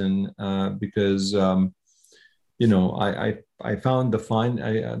comparison? Because, I found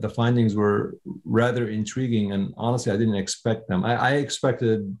the findings were rather intriguing, and honestly, I didn't expect them. I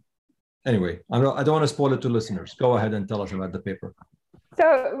expected, anyway, I don't want to spoil it to listeners. Go ahead and tell us about the paper.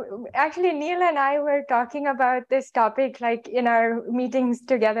 So actually, Neil and I were talking about this topic like in our meetings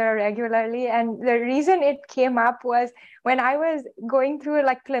together regularly. And the reason it came up was when I was going through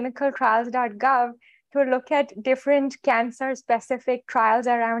like clinicaltrials.gov to look at different cancer-specific trials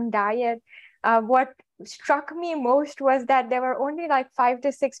around diet, what struck me most was that there were only like 5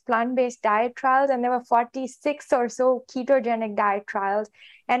 to 6 plant-based diet trials, and there were 46 or so ketogenic diet trials.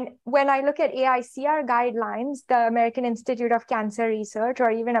 And when I look at AICR guidelines, the American Institute of Cancer Research, or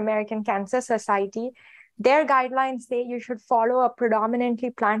even American Cancer Society, their guidelines say you should follow a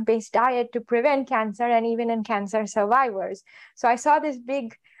predominantly plant-based diet to prevent cancer, and even in cancer survivors. So I saw this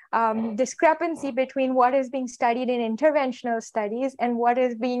big discrepancy between what is being studied in interventional studies and what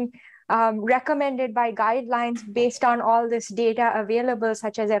is being recommended by guidelines based on all this data available,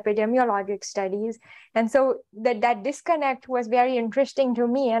 such as epidemiologic studies. And so that disconnect was very interesting to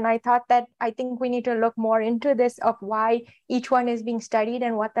me. And I thought that I think we need to look more into this, of why each one is being studied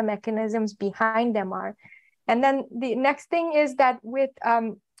and what the mechanisms behind them are. And then the next thing is that with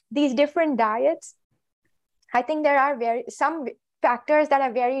these different diets, I think there are some factors that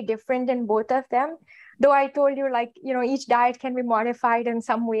are very different in both of them. Though I told you, each diet can be modified in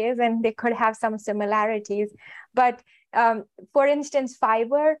some ways and they could have some similarities. But for instance,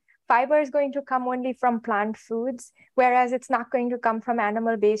 fiber is going to come only from plant foods, whereas it's not going to come from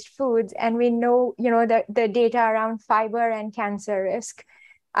animal-based foods. And we know, the data around fiber and cancer risk.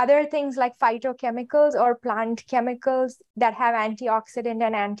 Other things like phytochemicals or plant chemicals that have antioxidant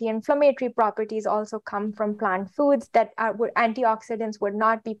and anti-inflammatory properties also come from plant foods that antioxidants would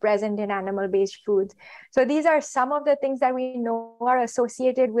not be present in animal-based foods. So these are some of the things that we know are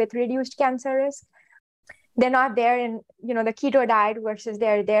associated with reduced cancer risk. They're not there in, the keto diet versus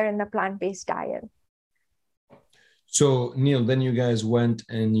they're there in the plant-based diet. So Neil, then you guys went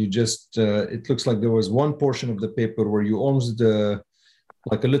and you just, it looks like there was one portion of the paper where you almost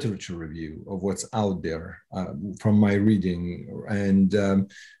like a literature review of what's out there from my reading. And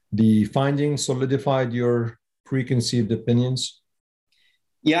the findings solidified your preconceived opinions?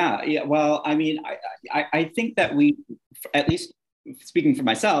 Yeah. Well, I mean, I think that we, at least speaking for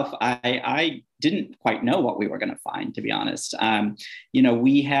myself, I didn't quite know what we were going to find, to be honest. I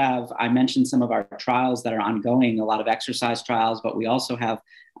mentioned some of our trials that are ongoing, a lot of exercise trials, but we also have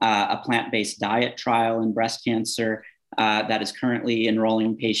a plant-based diet trial in breast cancer that is currently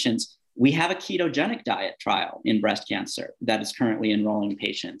enrolling patients. We have a ketogenic diet trial in breast cancer that is currently enrolling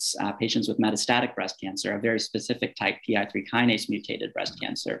patients, patients with metastatic breast cancer, a very specific type PI3 kinase mutated breast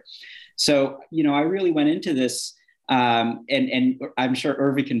cancer. So, I really went into this, and I'm sure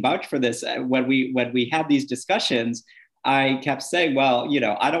Urvi can vouch for this. When we had these discussions, I kept saying, well,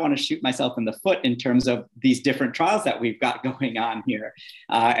 I don't want to shoot myself in the foot in terms of these different trials that we've got going on here,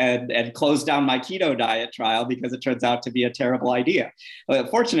 and close down my keto diet trial because it turns out to be a terrible idea.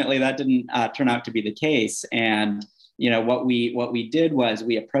 But fortunately, that didn't turn out to be the case. And what we did was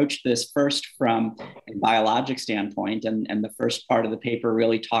we approached this first from a biologic standpoint, and the first part of the paper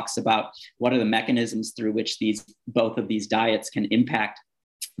really talks about what are the mechanisms through which both of these diets can impact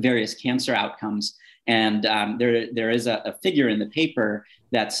various cancer outcomes. And there is a figure in the paper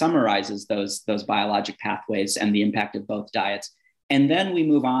that summarizes those biologic pathways and the impact of both diets. And then we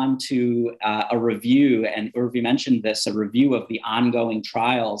move on to a review, and Urvi mentioned this, a review of the ongoing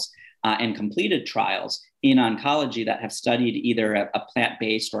trials and completed trials in oncology that have studied either a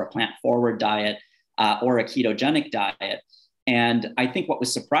plant-based or a plant-forward diet or a ketogenic diet. And I think what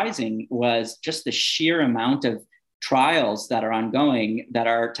was surprising was just the sheer amount of trials that are ongoing that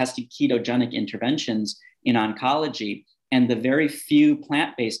are testing ketogenic interventions in oncology, and the very few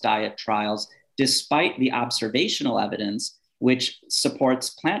plant-based diet trials, despite the observational evidence which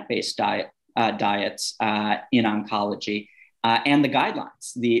supports plant-based diets in oncology, and the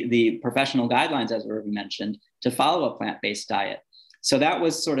guidelines, the professional guidelines, as Urvi mentioned, to follow a plant-based diet. So that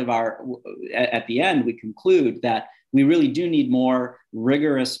was sort of at the end, we conclude that we really do need more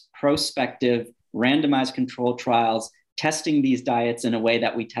rigorous prospective randomized control trials, testing these diets in a way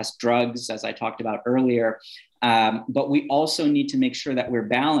that we test drugs, as I talked about earlier. But we also need to make sure that we're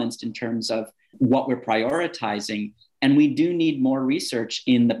balanced in terms of what we're prioritizing. And we do need more research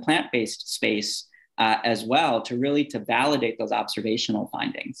in the plant-based space as well to validate those observational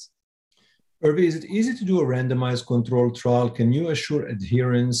findings. Urvi, is it easy to do a randomized control trial? Can you assure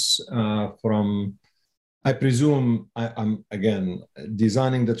adherence from, I presume, I'm again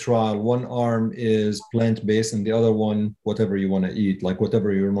designing the trial. One arm is plant-based and the other one, whatever you want to eat, like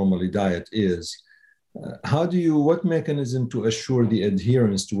whatever your normally diet is. What mechanism to assure the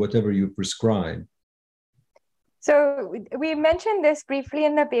adherence to whatever you prescribe? So we mentioned this briefly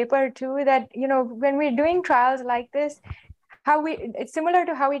in the paper too, that, when we're doing trials like this, it's similar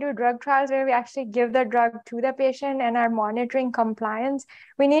to how we do drug trials, where we actually give the drug to the patient and are monitoring compliance.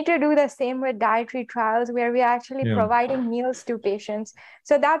 We need to do the same with dietary trials, where we're actually providing meals to patients.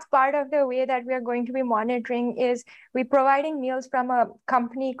 So that's part of the way that we are going to be monitoring, is we're providing meals from a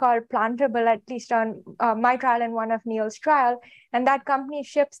company called Plantable, at least on my trial and one of Neil's trial. And that company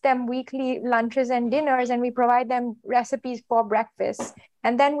ships them weekly lunches and dinners, and we provide them recipes for breakfast.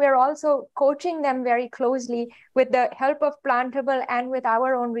 And then we're also coaching them very closely with the help of Plantable and with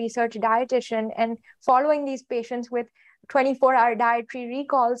our own research dietitian, and following these patients with 24-hour dietary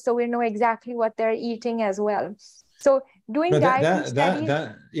recalls, so we know exactly what they're eating as well. So doing dietary studies.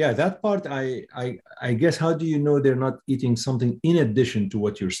 That part, I guess, how do you know they're not eating something in addition to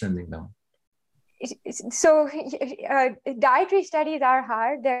what you're sending them? So dietary studies are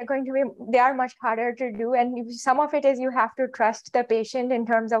hard. They are much harder to do. And some of it is you have to trust the patient in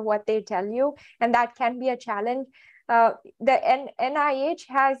terms of what they tell you. And that can be a challenge. The NIH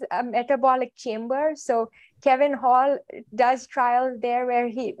has a metabolic chamber. So Kevin Hall does trials there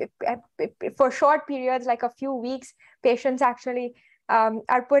where for short periods, like a few weeks, patients actually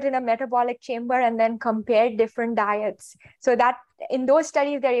are put in a metabolic chamber and then compare different diets. So that in those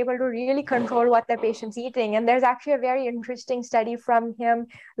studies, they're able to really control what the patient's eating. And there's actually a very interesting study from him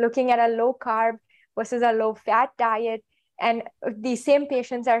looking at a low carb versus a low fat diet. And these same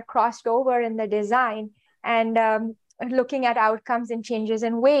patients are crossed over in the design, and looking at outcomes and changes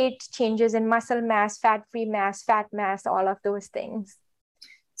in weight, changes in muscle mass, fat-free mass, fat mass, all of those things.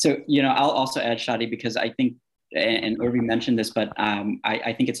 So, I'll also add, Shadi, because I think, and Urvi mentioned this, but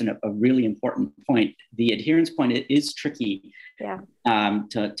I think it's a really important point. The adherence point is tricky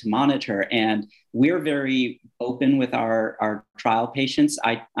to monitor. And we're very open with our trial patients.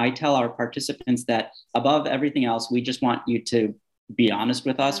 I tell our participants that above everything else, we just want you to be honest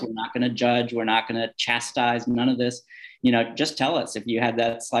with us. We're not going to judge. We're not going to chastise, none of this. just tell us if you had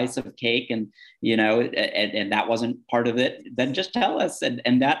that slice of cake and, and that wasn't part of it, then just tell us.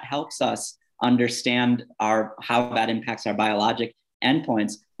 And that helps us understand how that impacts our biologic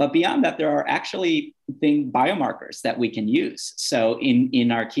endpoints. But beyond that, there are actually biomarkers that we can use. So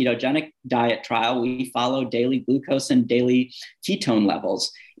in our ketogenic diet trial, we follow daily glucose and daily ketone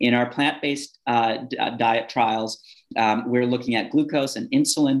levels. In our plant-based diet trials, we're looking at glucose and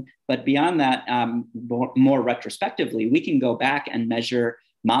insulin. But beyond that, more retrospectively, we can go back and measure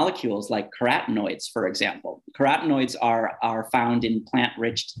molecules like carotenoids, for example. Carotenoids are found in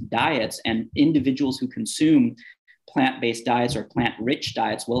plant-rich diets, and individuals who consume plant-based diets or plant-rich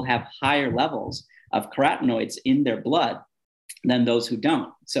diets will have higher levels of carotenoids in their blood than those who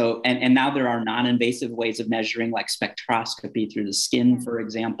don't. So, and now there are non-invasive ways of measuring, like spectroscopy through the skin, for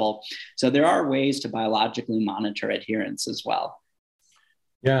example. So there are ways to biologically monitor adherence as well.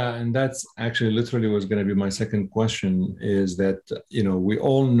 Yeah, and that's actually literally was going to be my second question, is that, we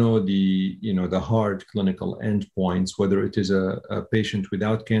all know the hard clinical endpoints, whether it is a patient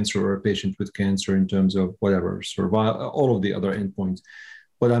without cancer or a patient with cancer in terms of whatever, survival, all of the other endpoints.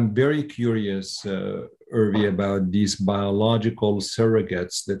 But I'm very curious, Urvi, about these biological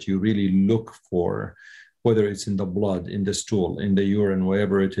surrogates that you really look for, whether it's in the blood, in the stool, in the urine,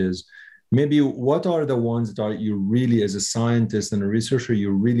 wherever it is. Maybe what are the ones that you really, as a scientist and a researcher,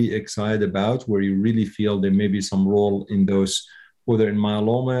 you're really excited about, where you really feel there may be some role in those, whether in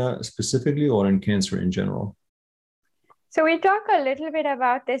myeloma specifically or in cancer in general? So we talk a little bit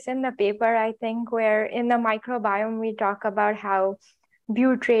about this in the paper, I think, where in the microbiome, we talk about how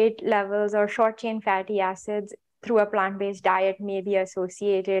butyrate levels or short chain fatty acids through a plant-based diet may be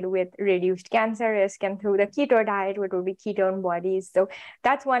associated with reduced cancer risk, and through the keto diet, which would be ketone bodies. So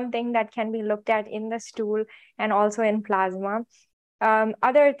that's one thing that can be looked at in the stool and also in plasma.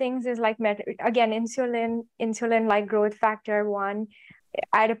 Other things is like, again, insulin like growth factor 1,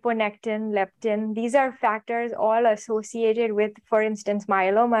 adiponectin, leptin. These are factors all associated with, for instance,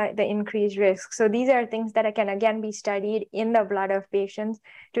 myeloma, the increased risk. So these are things that can again be studied in the blood of patients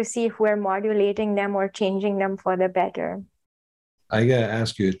to see if we're modulating them or changing them for the better. I gotta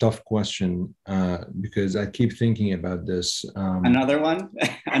ask you a tough question because I keep thinking about this. Another one?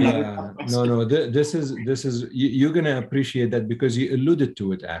 No. This is you're gonna appreciate that because you alluded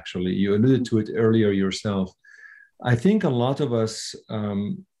to it. Actually, you alluded to it earlier yourself. I think a lot of us,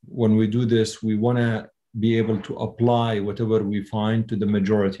 when we do this, we want to be able to apply whatever we find to the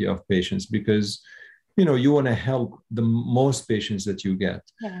majority of patients because, you want to help the most patients that you get.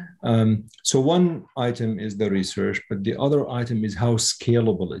 Yeah. So one item is the research, but the other item is how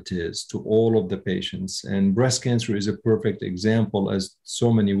scalable it is to all of the patients. And breast cancer is a perfect example, as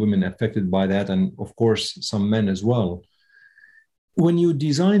so many women affected by that, and of course, some men as well. When you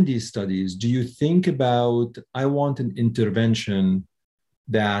design these studies, do you think about, I want an intervention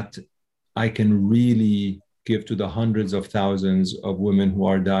that I can really give to the hundreds of thousands of women who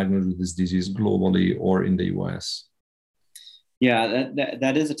are diagnosed with this disease globally or in the US? Yeah,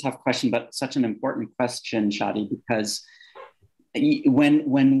 that is a tough question, but such an important question, Shadi, because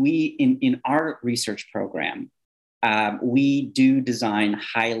when we, in our research program, we do design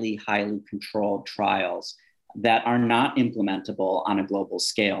highly controlled trials that are not implementable on a global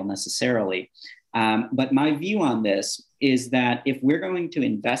scale necessarily. But my view on this is that if we're going to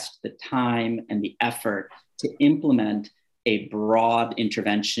invest the time and the effort to implement a broad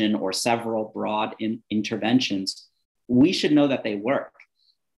intervention or several broad interventions, we should know that they work.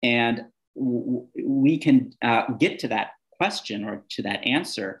 And we can get to that question or to that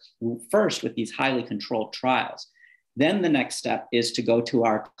answer first with these highly controlled trials. Then the next step is to go to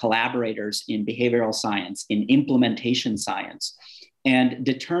our collaborators in behavioral science, in implementation science, and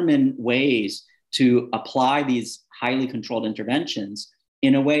determine ways to apply these highly controlled interventions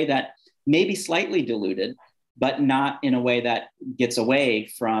in a way that may be slightly diluted, but not in a way that gets away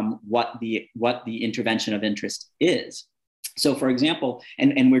from what the intervention of interest is. So for example,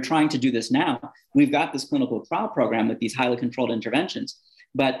 and we're trying to do this now, we've got this clinical trial program with these highly controlled interventions,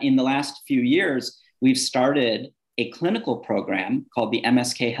 but in the last few years, we've started a clinical program called the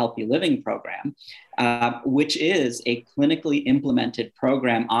MSK Healthy Living Program, which is a clinically implemented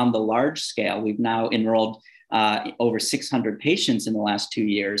program on the large scale. We've now enrolled over 600 patients in the last 2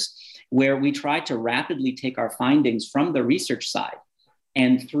 years, where we try to rapidly take our findings from the research side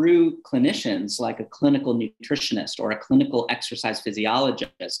and through clinicians like a clinical nutritionist or a clinical exercise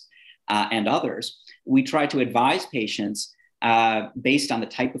physiologist and others, we try to advise patients based on the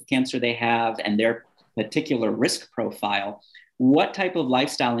type of cancer they have and their particular risk profile, what type of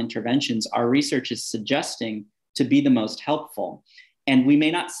lifestyle interventions our research is suggesting to be the most helpful. And we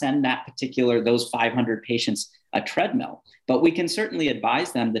may not send those 500 patients a treadmill. But we can certainly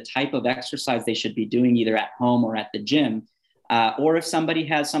advise them the type of exercise they should be doing either at home or at the gym. Or if somebody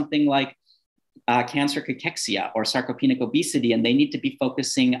has something like cancer cachexia or sarcopenic obesity, and they need to be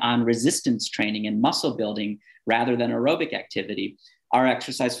focusing on resistance training and muscle building rather than aerobic activity, our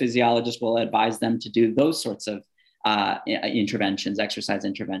exercise physiologist will advise them to do those sorts of interventions, exercise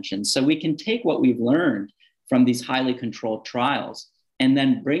interventions. So we can take what we've learned from these highly controlled trials and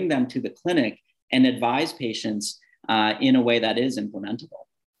then bring them to the clinic and advise patients in a way that is implementable.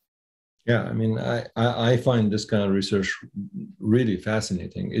 Yeah, I mean, I find this kind of research really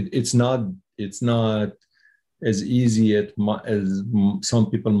fascinating. It's not as easy as some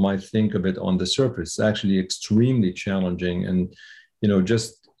people might think of it on the surface. It's actually extremely challenging, and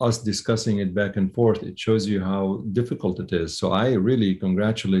just us discussing it back and forth, it shows you how difficult it is. So I really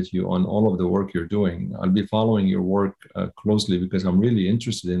congratulate you on all of the work you're doing. I'll be following your work closely because I'm really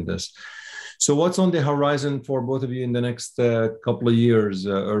interested in this. So what's on the horizon for both of you in the next couple of years,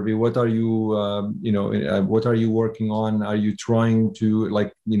 Urvi? What are you, what are you working on? Are you trying to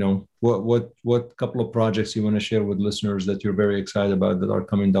what couple of projects you want to share with listeners that you're very excited about that are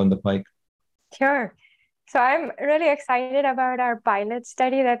coming down the pike? Sure. So I'm really excited about our pilot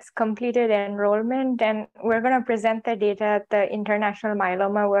study that's completed enrollment, and we're going to present the data at the International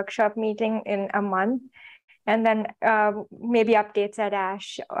Myeloma Workshop meeting in a month. And then maybe updates at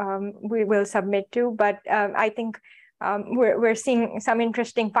ASH we will submit to. But I think we're seeing some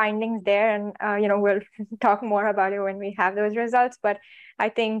interesting findings there, and we'll talk more about it when we have those results. But I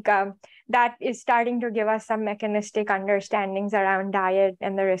think that is starting to give us some mechanistic understandings around diet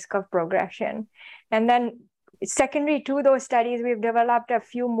and the risk of progression. And then secondary to those studies, we've developed a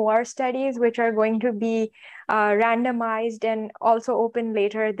few more studies which are going to be randomized and also open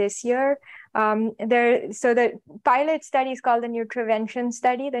later this year. So the pilot study is called the Nutrivention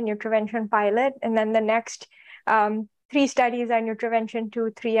study, the Nutrivention pilot, and then the next 3 studies are Nutrivention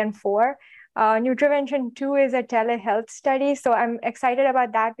 2, 3, and 4. Nutrivention 2 is a telehealth study, so I'm excited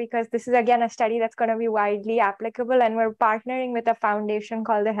about that because this is again a study that's going to be widely applicable, and we're partnering with a foundation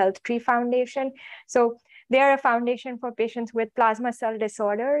called the HealthTree Foundation. So they are a foundation for patients with plasma cell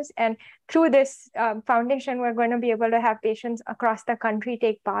disorders. And through this foundation, we're going to be able to have patients across the country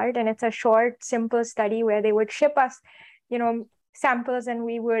take part. And it's a short, simple study where they would ship us, samples, and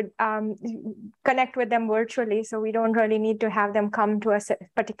we would connect with them virtually. So we don't really need to have them come to a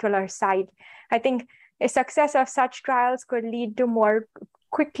particular site. I think a success of such trials could lead to more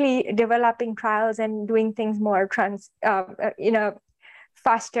quickly developing trials and doing things more in a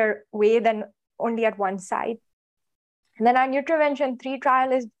faster way than only at one site. And then our Nutrivention 3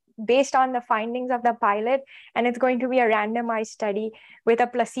 trial is based on the findings of the pilot, and it's going to be a randomized study with a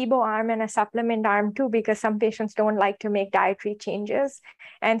placebo arm and a supplement arm too, because some patients don't like to make dietary changes,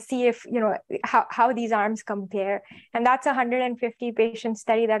 and see if, how these arms compare. And that's a 150 patient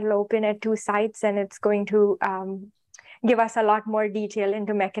study that will open at 2 sites, and it's going to give us a lot more detail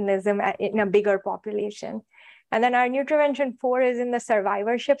into mechanism in a bigger population. And then our Nutrivention 4 is in the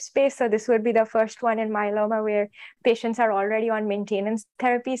survivorship space. So this would be the first one in myeloma where patients are already on maintenance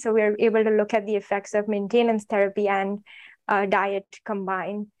therapy. So we're able to look at the effects of maintenance therapy and diet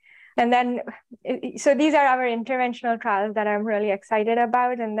combined. And then, so these are our interventional trials that I'm really excited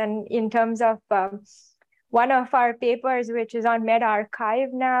about. And then in terms of one of our papers, which is on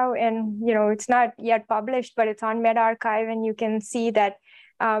medRxiv now, and it's not yet published, but it's on medRxiv, and you can see that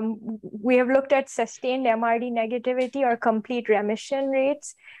we have looked at sustained MRD negativity or complete remission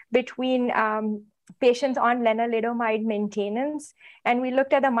rates between patients on lenalidomide maintenance. And we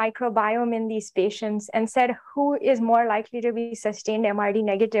looked at the microbiome in these patients and said who is more likely to be sustained MRD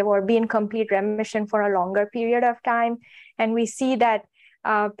negative or be in complete remission for a longer period of time. And we see that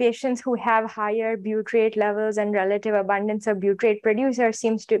patients who have higher butyrate levels and relative abundance of butyrate producers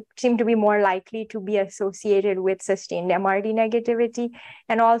seem to be more likely to be associated with sustained MRD negativity,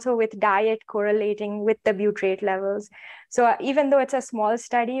 and also with diet correlating with the butyrate levels. So even though it's a small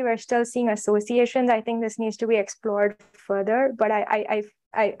study, we're still seeing associations. I think this needs to be explored further, but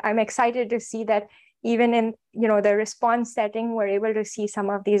I'm excited to see that even in the response setting, we're able to see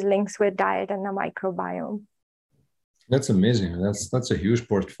some of these links with diet and the microbiome. That's amazing. That's a huge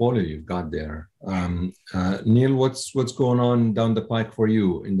portfolio you've got there. Neil, what's going on down the pike for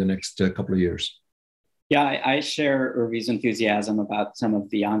you in the next couple of years? Yeah, I share Urvi's enthusiasm about some of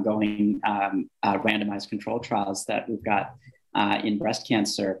the ongoing randomized control trials that we've got in breast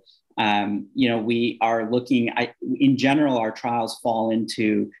cancer. We are looking, in general, our trials fall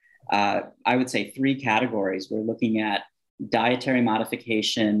into, I would say, 3 categories. We're looking at dietary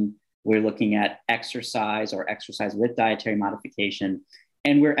modification, we're looking at exercise or exercise with dietary modification,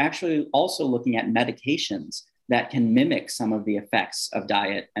 and we're actually also looking at medications that can mimic some of the effects of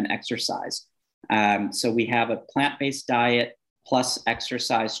diet and exercise. So we have a plant-based diet plus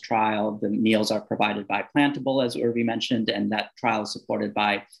exercise trial. The meals are provided by Plantable, as Urvi mentioned, and that trial is supported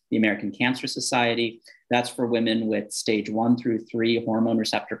by the American Cancer Society. That's for women with stage 1 through 3 hormone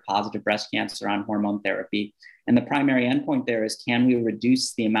receptor positive breast cancer on hormone therapy. And the primary endpoint there is, can we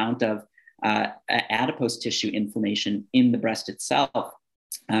reduce the amount of adipose tissue inflammation in the breast itself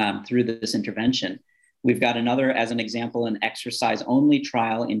through this intervention? We've got another, as an example, an exercise-only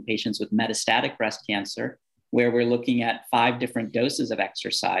trial in patients with metastatic breast cancer, where we're looking at 5 different doses of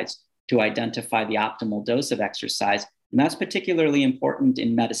exercise to identify the optimal dose of exercise. And that's particularly important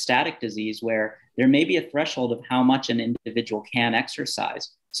in metastatic disease, where there may be a threshold of how much an individual can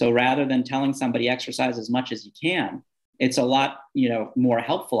exercise. So rather than telling somebody exercise as much as you can, it's a lot, more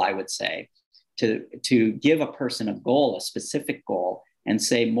helpful, I would say, to give a person a goal, a specific goal, and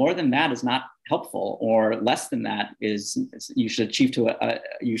say more than that is not helpful, or less than that is you should achieve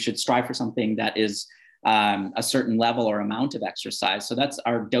you should strive for something that is a certain level or amount of exercise. So that's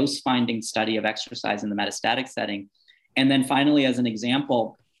our dose finding study of exercise in the metastatic setting. And then finally, as an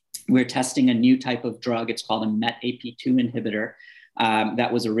example, we're testing a new type of drug. It's called a MET-AP2 inhibitor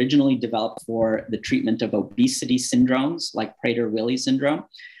that was originally developed for the treatment of obesity syndromes like Prader-Willi syndrome.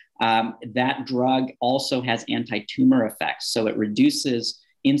 That drug also has anti-tumor effects. So it reduces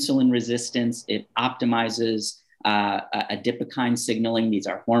insulin resistance. It optimizes adipokine signaling. These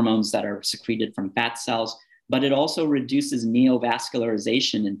are hormones that are secreted from fat cells, but it also reduces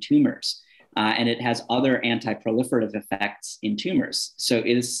neovascularization in tumors. And it has other anti-proliferative effects in tumors. So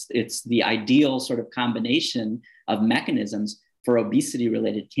it's the ideal sort of combination of mechanisms for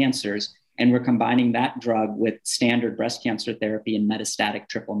obesity-related cancers. And we're combining that drug with standard breast cancer therapy and metastatic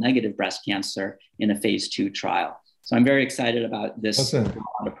triple-negative breast cancer in a phase 2 trial. So I'm very excited about this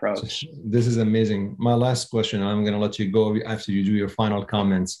approach. This is amazing. My last question, I'm going to let you go after you do your final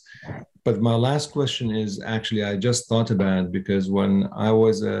comments. But my last question is actually, I just thought about it because when I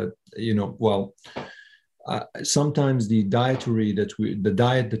was sometimes the diet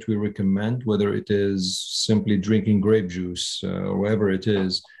that we recommend, whether it is simply drinking grape juice or whatever it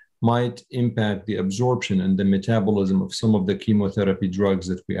is, might impact the absorption and the metabolism of some of the chemotherapy drugs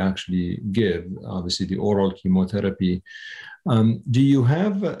that we actually give, obviously the oral chemotherapy. Do you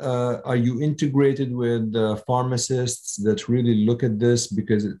have, are you integrated with pharmacists that really look at this?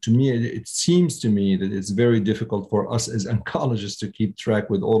 Because to me, it seems to me that it's very difficult for us as oncologists to keep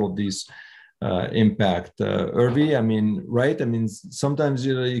track with all of these impact. Urvi, I mean, right? I mean, sometimes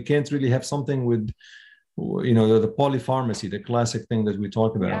you can't really have something with the polypharmacy, the classic thing that we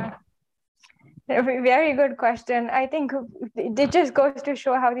talk about. Yeah. Very good question. I think it just goes to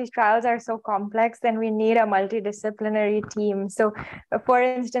show how these trials are so complex, and we need a multidisciplinary team. So for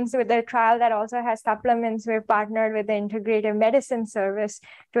instance, with the trial that also has supplements, we're partnered with the integrative medicine service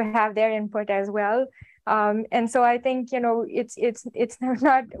to have their input as well. And so I think, it's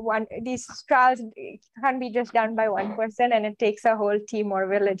not one, these trials can't be just done by one person, and it takes a whole team or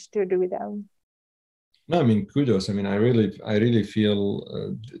village to do them. No, I mean, kudos. I mean, I really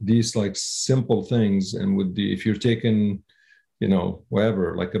feel these like simple things, and if you're taking,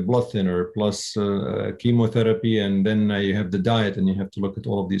 whatever, like a blood thinner plus chemotherapy, and then you have the diet, and you have to look at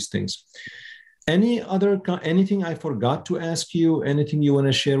all of these things. Anything I forgot to ask you? Anything you want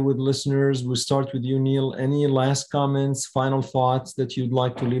to share with listeners? We'll start with you, Neil. Any last comments, final thoughts that you'd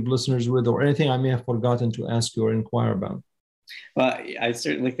like to leave listeners with, or anything I may have forgotten to ask you or inquire about? Well, I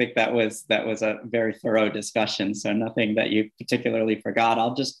certainly think that was a very thorough discussion. So nothing that you particularly forgot.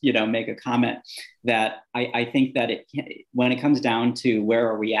 I'll just make a comment that I think that when it comes down to where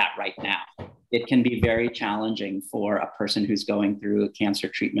are we at right now, it can be very challenging for a person who's going through a cancer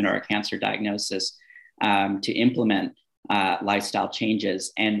treatment or a cancer diagnosis to implement lifestyle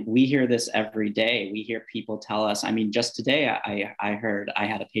changes. And we hear this every day. We hear people tell us. I mean, just today I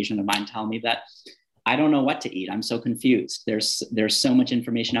had a patient of mine tell me that, I don't know what to eat. I'm so confused. There's so much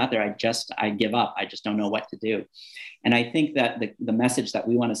information out there. I give up. I just don't know what to do. And I think that the message that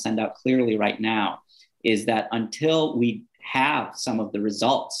we want to send out clearly right now is that until we have some of the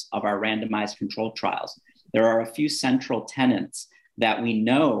results of our randomized controlled trials, there are a few central tenets that we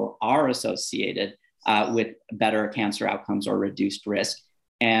know are associated with better cancer outcomes or reduced risk.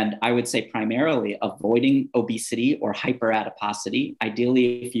 And I would say primarily avoiding obesity or hyperadiposity.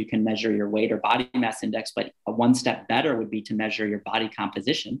 Ideally, if you can measure your weight or body mass index, but one step better would be to measure your body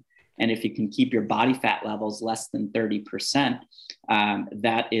composition. And if you can keep your body fat levels less than 30%,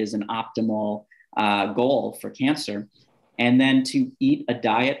 that is an optimal goal for cancer. And then to eat a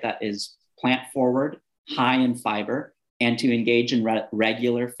diet that is plant forward, high in fiber, and to engage in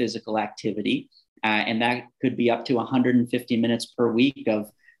regular physical activity. And that could be up to 150 minutes per week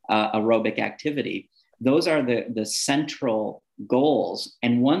of aerobic activity. Those are the central goals.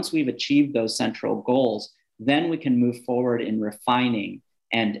 And once we've achieved those central goals, then we can move forward in refining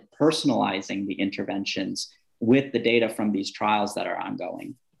and personalizing the interventions with the data from these trials that are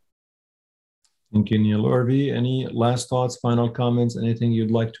ongoing. Thank you, Neil. Urvi, any last thoughts, final comments, anything you'd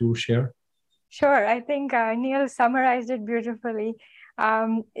like to share? Sure. I think Neil summarized it beautifully.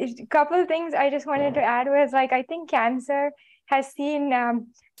 A couple of things I just wanted to add was, like, I think cancer has seen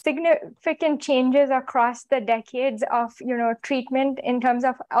significant changes across the decades of, treatment in terms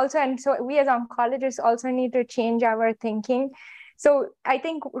of also, and so we as oncologists also need to change our thinking. So I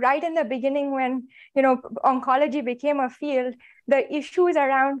think right in the beginning, when, oncology became a field, the issues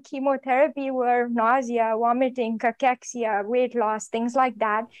around chemotherapy were nausea, vomiting, cachexia, weight loss, things like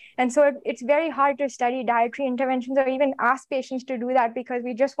that. And so it's very hard to study dietary interventions or even ask patients to do that, because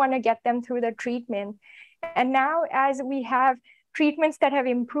we just want to get them through the treatment. And now, as we have treatments that have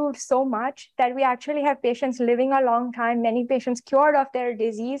improved so much that we actually have patients living a long time, many patients cured of their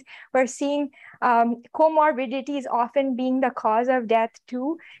disease, we're seeing comorbidities often being the cause of death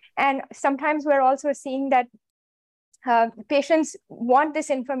too. And sometimes we're also seeing that patients want this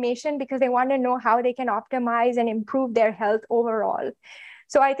information because they want to know how they can optimize and improve their health overall.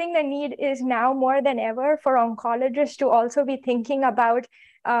 So I think the need is now more than ever for oncologists to also be thinking about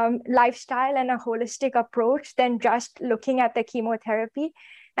lifestyle and a holistic approach than just looking at the chemotherapy.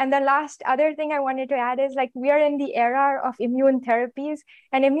 And the last other thing I wanted to add is, like, we are in the era of immune therapies,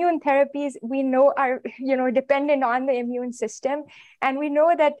 and immune therapies we know are, dependent on the immune system. And we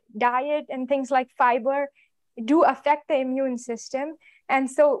know that diet and things like fiber do affect the immune system.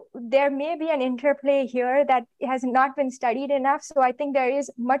 And so there may be an interplay here that has not been studied enough. So I think there is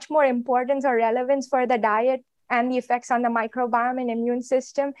much more importance or relevance for the diet and the effects on the microbiome and immune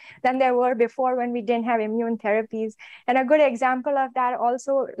system than there were before, when we didn't have immune therapies. And a good example of that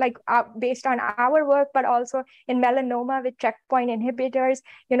also, like based on our work, but also in melanoma with checkpoint inhibitors,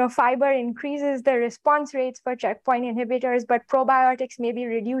 fiber increases the response rates for checkpoint inhibitors, but probiotics may be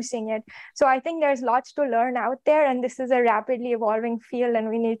reducing it. So I think there's lots to learn out there, and this is a rapidly evolving field, and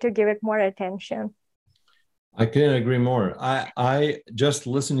we need to give it more attention. I couldn't agree more. I just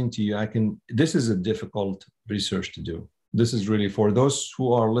listening to you, this is a difficult research to do. This is really, for those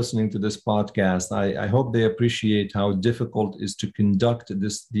who are listening to this podcast, I hope they appreciate how difficult it is to conduct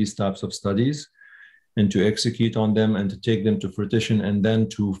these types of studies and to execute on them and to take them to fruition and then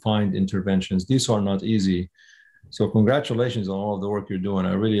to find interventions. These are not easy. So congratulations on all of the work you're doing.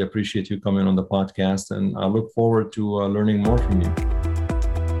 I really appreciate you coming on the podcast, and I look forward to learning more from you.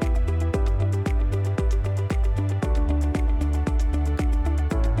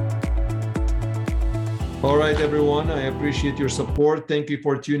 All right, everyone, I appreciate your support. Thank you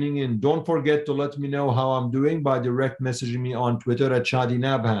for tuning in. Don't forget to let me know how I'm doing by direct messaging me on Twitter at Shadi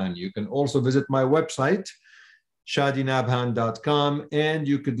Nabhan. You can also visit my website, shadinabhan.com, and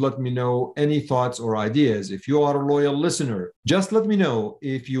you could let me know any thoughts or ideas. If you are a loyal listener, just let me know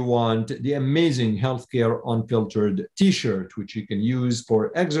if you want the amazing Healthcare Unfiltered t-shirt, which you can use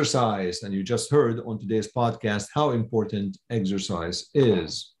for exercise. And you just heard on today's podcast how important exercise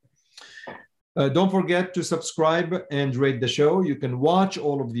is. Don't forget to subscribe and rate the show. You can watch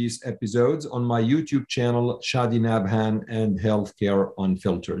all of these episodes on my YouTube channel, Shadi Nabhan and Healthcare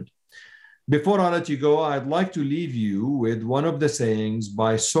Unfiltered. Before I let you go, I'd like to leave you with one of the sayings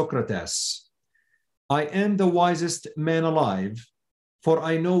by Socrates. I am the wisest man alive, for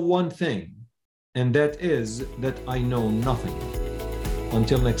I know one thing, and that is that I know nothing.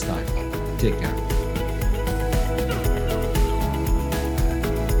 Until next time, take care.